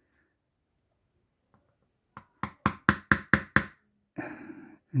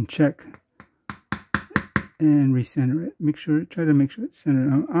 And check and recenter it. Try to make sure it's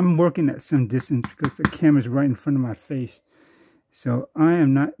centered. I'm working at some distance because the camera's right in front of my face. So I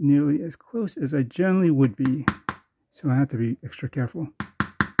am not nearly as close as I generally would be. So I have to be extra careful.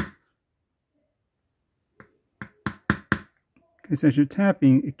 Because as you're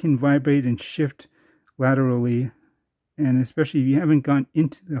tapping, it can vibrate and shift laterally. And especially if you haven't gone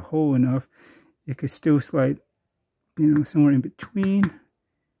into the hole enough, it could still slide, somewhere in between.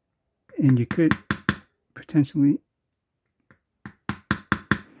 And you could potentially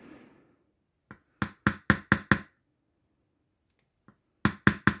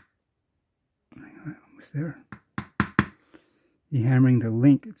almost there. Be hammering the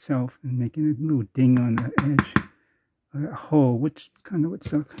link itself and making a little ding on the edge of that hole, which kind of would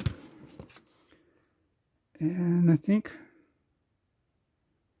suck. And I think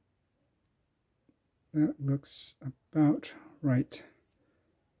that looks about right.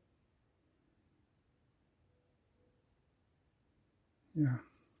 Yeah,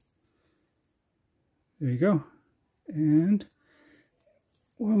 there you go. And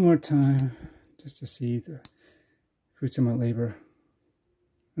one more time, just to see the fruits of my labor.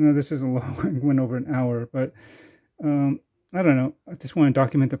 I know this was a long one, went over an hour, but I don't know. I just want to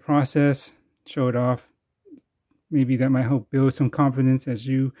document the process, show it off. Maybe that might help build some confidence as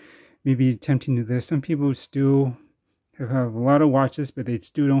you may be attempting to do this. Some people still have a lot of watches, but they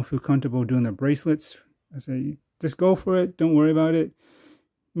still don't feel comfortable doing the bracelets. I say, just go for it. Don't worry about it.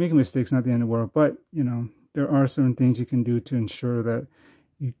 Making mistakes, not the end of the world. But, there are certain things you can do to ensure that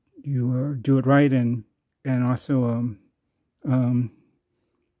you do it right and also,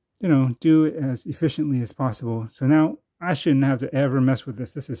 do it as efficiently as possible. So now I shouldn't have to ever mess with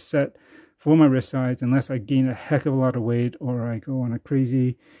this. This is set for my wrist size unless I gain a heck of a lot of weight or I go on a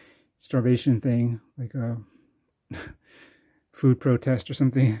crazy starvation thing, like a food protest or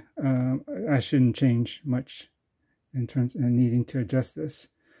something. I shouldn't change much in terms of needing to adjust this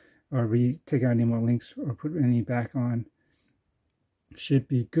or take out any more links or put any back on. Should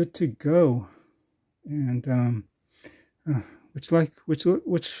be good to go. And which one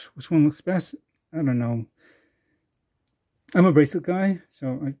looks best? I don't know. I'm a bracelet guy,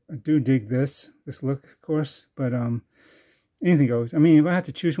 so I do dig this look, of course, but anything goes. I mean, if I had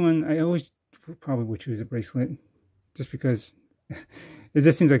to choose one, I always probably would choose a bracelet, just because it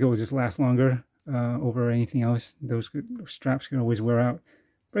just seems like it will just last longer over anything else. Those straps can always wear out.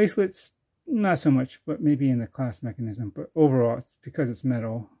 Bracelets, not so much, but maybe in the clasp mechanism. But overall, because it's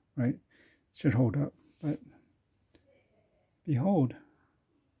metal, right, it should hold up. But behold.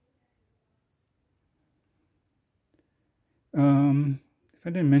 If I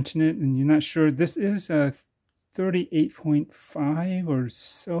didn't mention it and you're not sure, this is a 38.5 or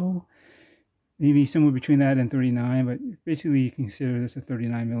so, maybe somewhere between that and 39, but basically you can consider this a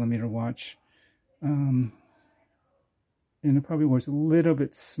 39mm watch. And it probably was a little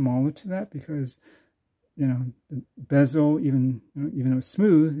bit smaller to that because, the bezel, even though it's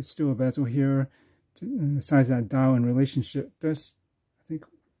smooth, it's still a bezel here. And the size of that dial in relationship does, I think,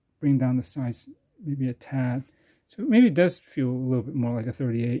 bring down the size maybe a tad. So maybe it does feel a little bit more like a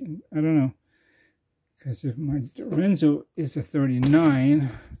 38. I don't know. Because if my Renzo is a 39,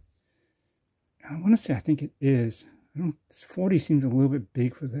 I want to say I think it is. 40 seems a little bit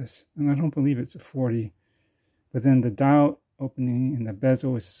big for this. And I don't believe it's a 40. But then the dial opening and the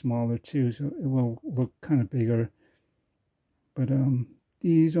bezel is smaller too. So it will look kind of bigger. But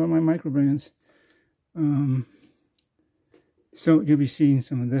these are my micro brands. So you'll be seeing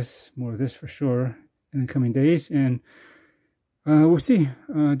some of this, more of this for sure in the coming days. And we'll see.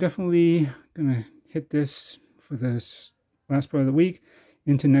 Definitely going to hit this for this last part of the week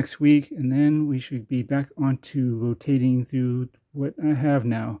into next week. And then we should be back onto rotating through what I have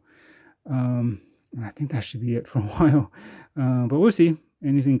now. I think that should be it for a while. But we'll see.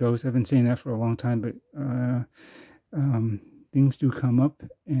 Anything goes. I've been saying that for a long time. But things do come up.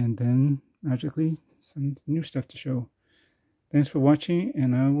 And then magically some new stuff to show. Thanks for watching,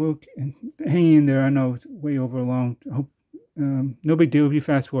 and I will hang in there. I know it's way over long. I hope no big deal if you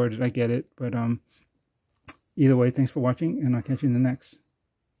fast forwarded. I get it, but either way, thanks for watching, and I'll catch you in the next.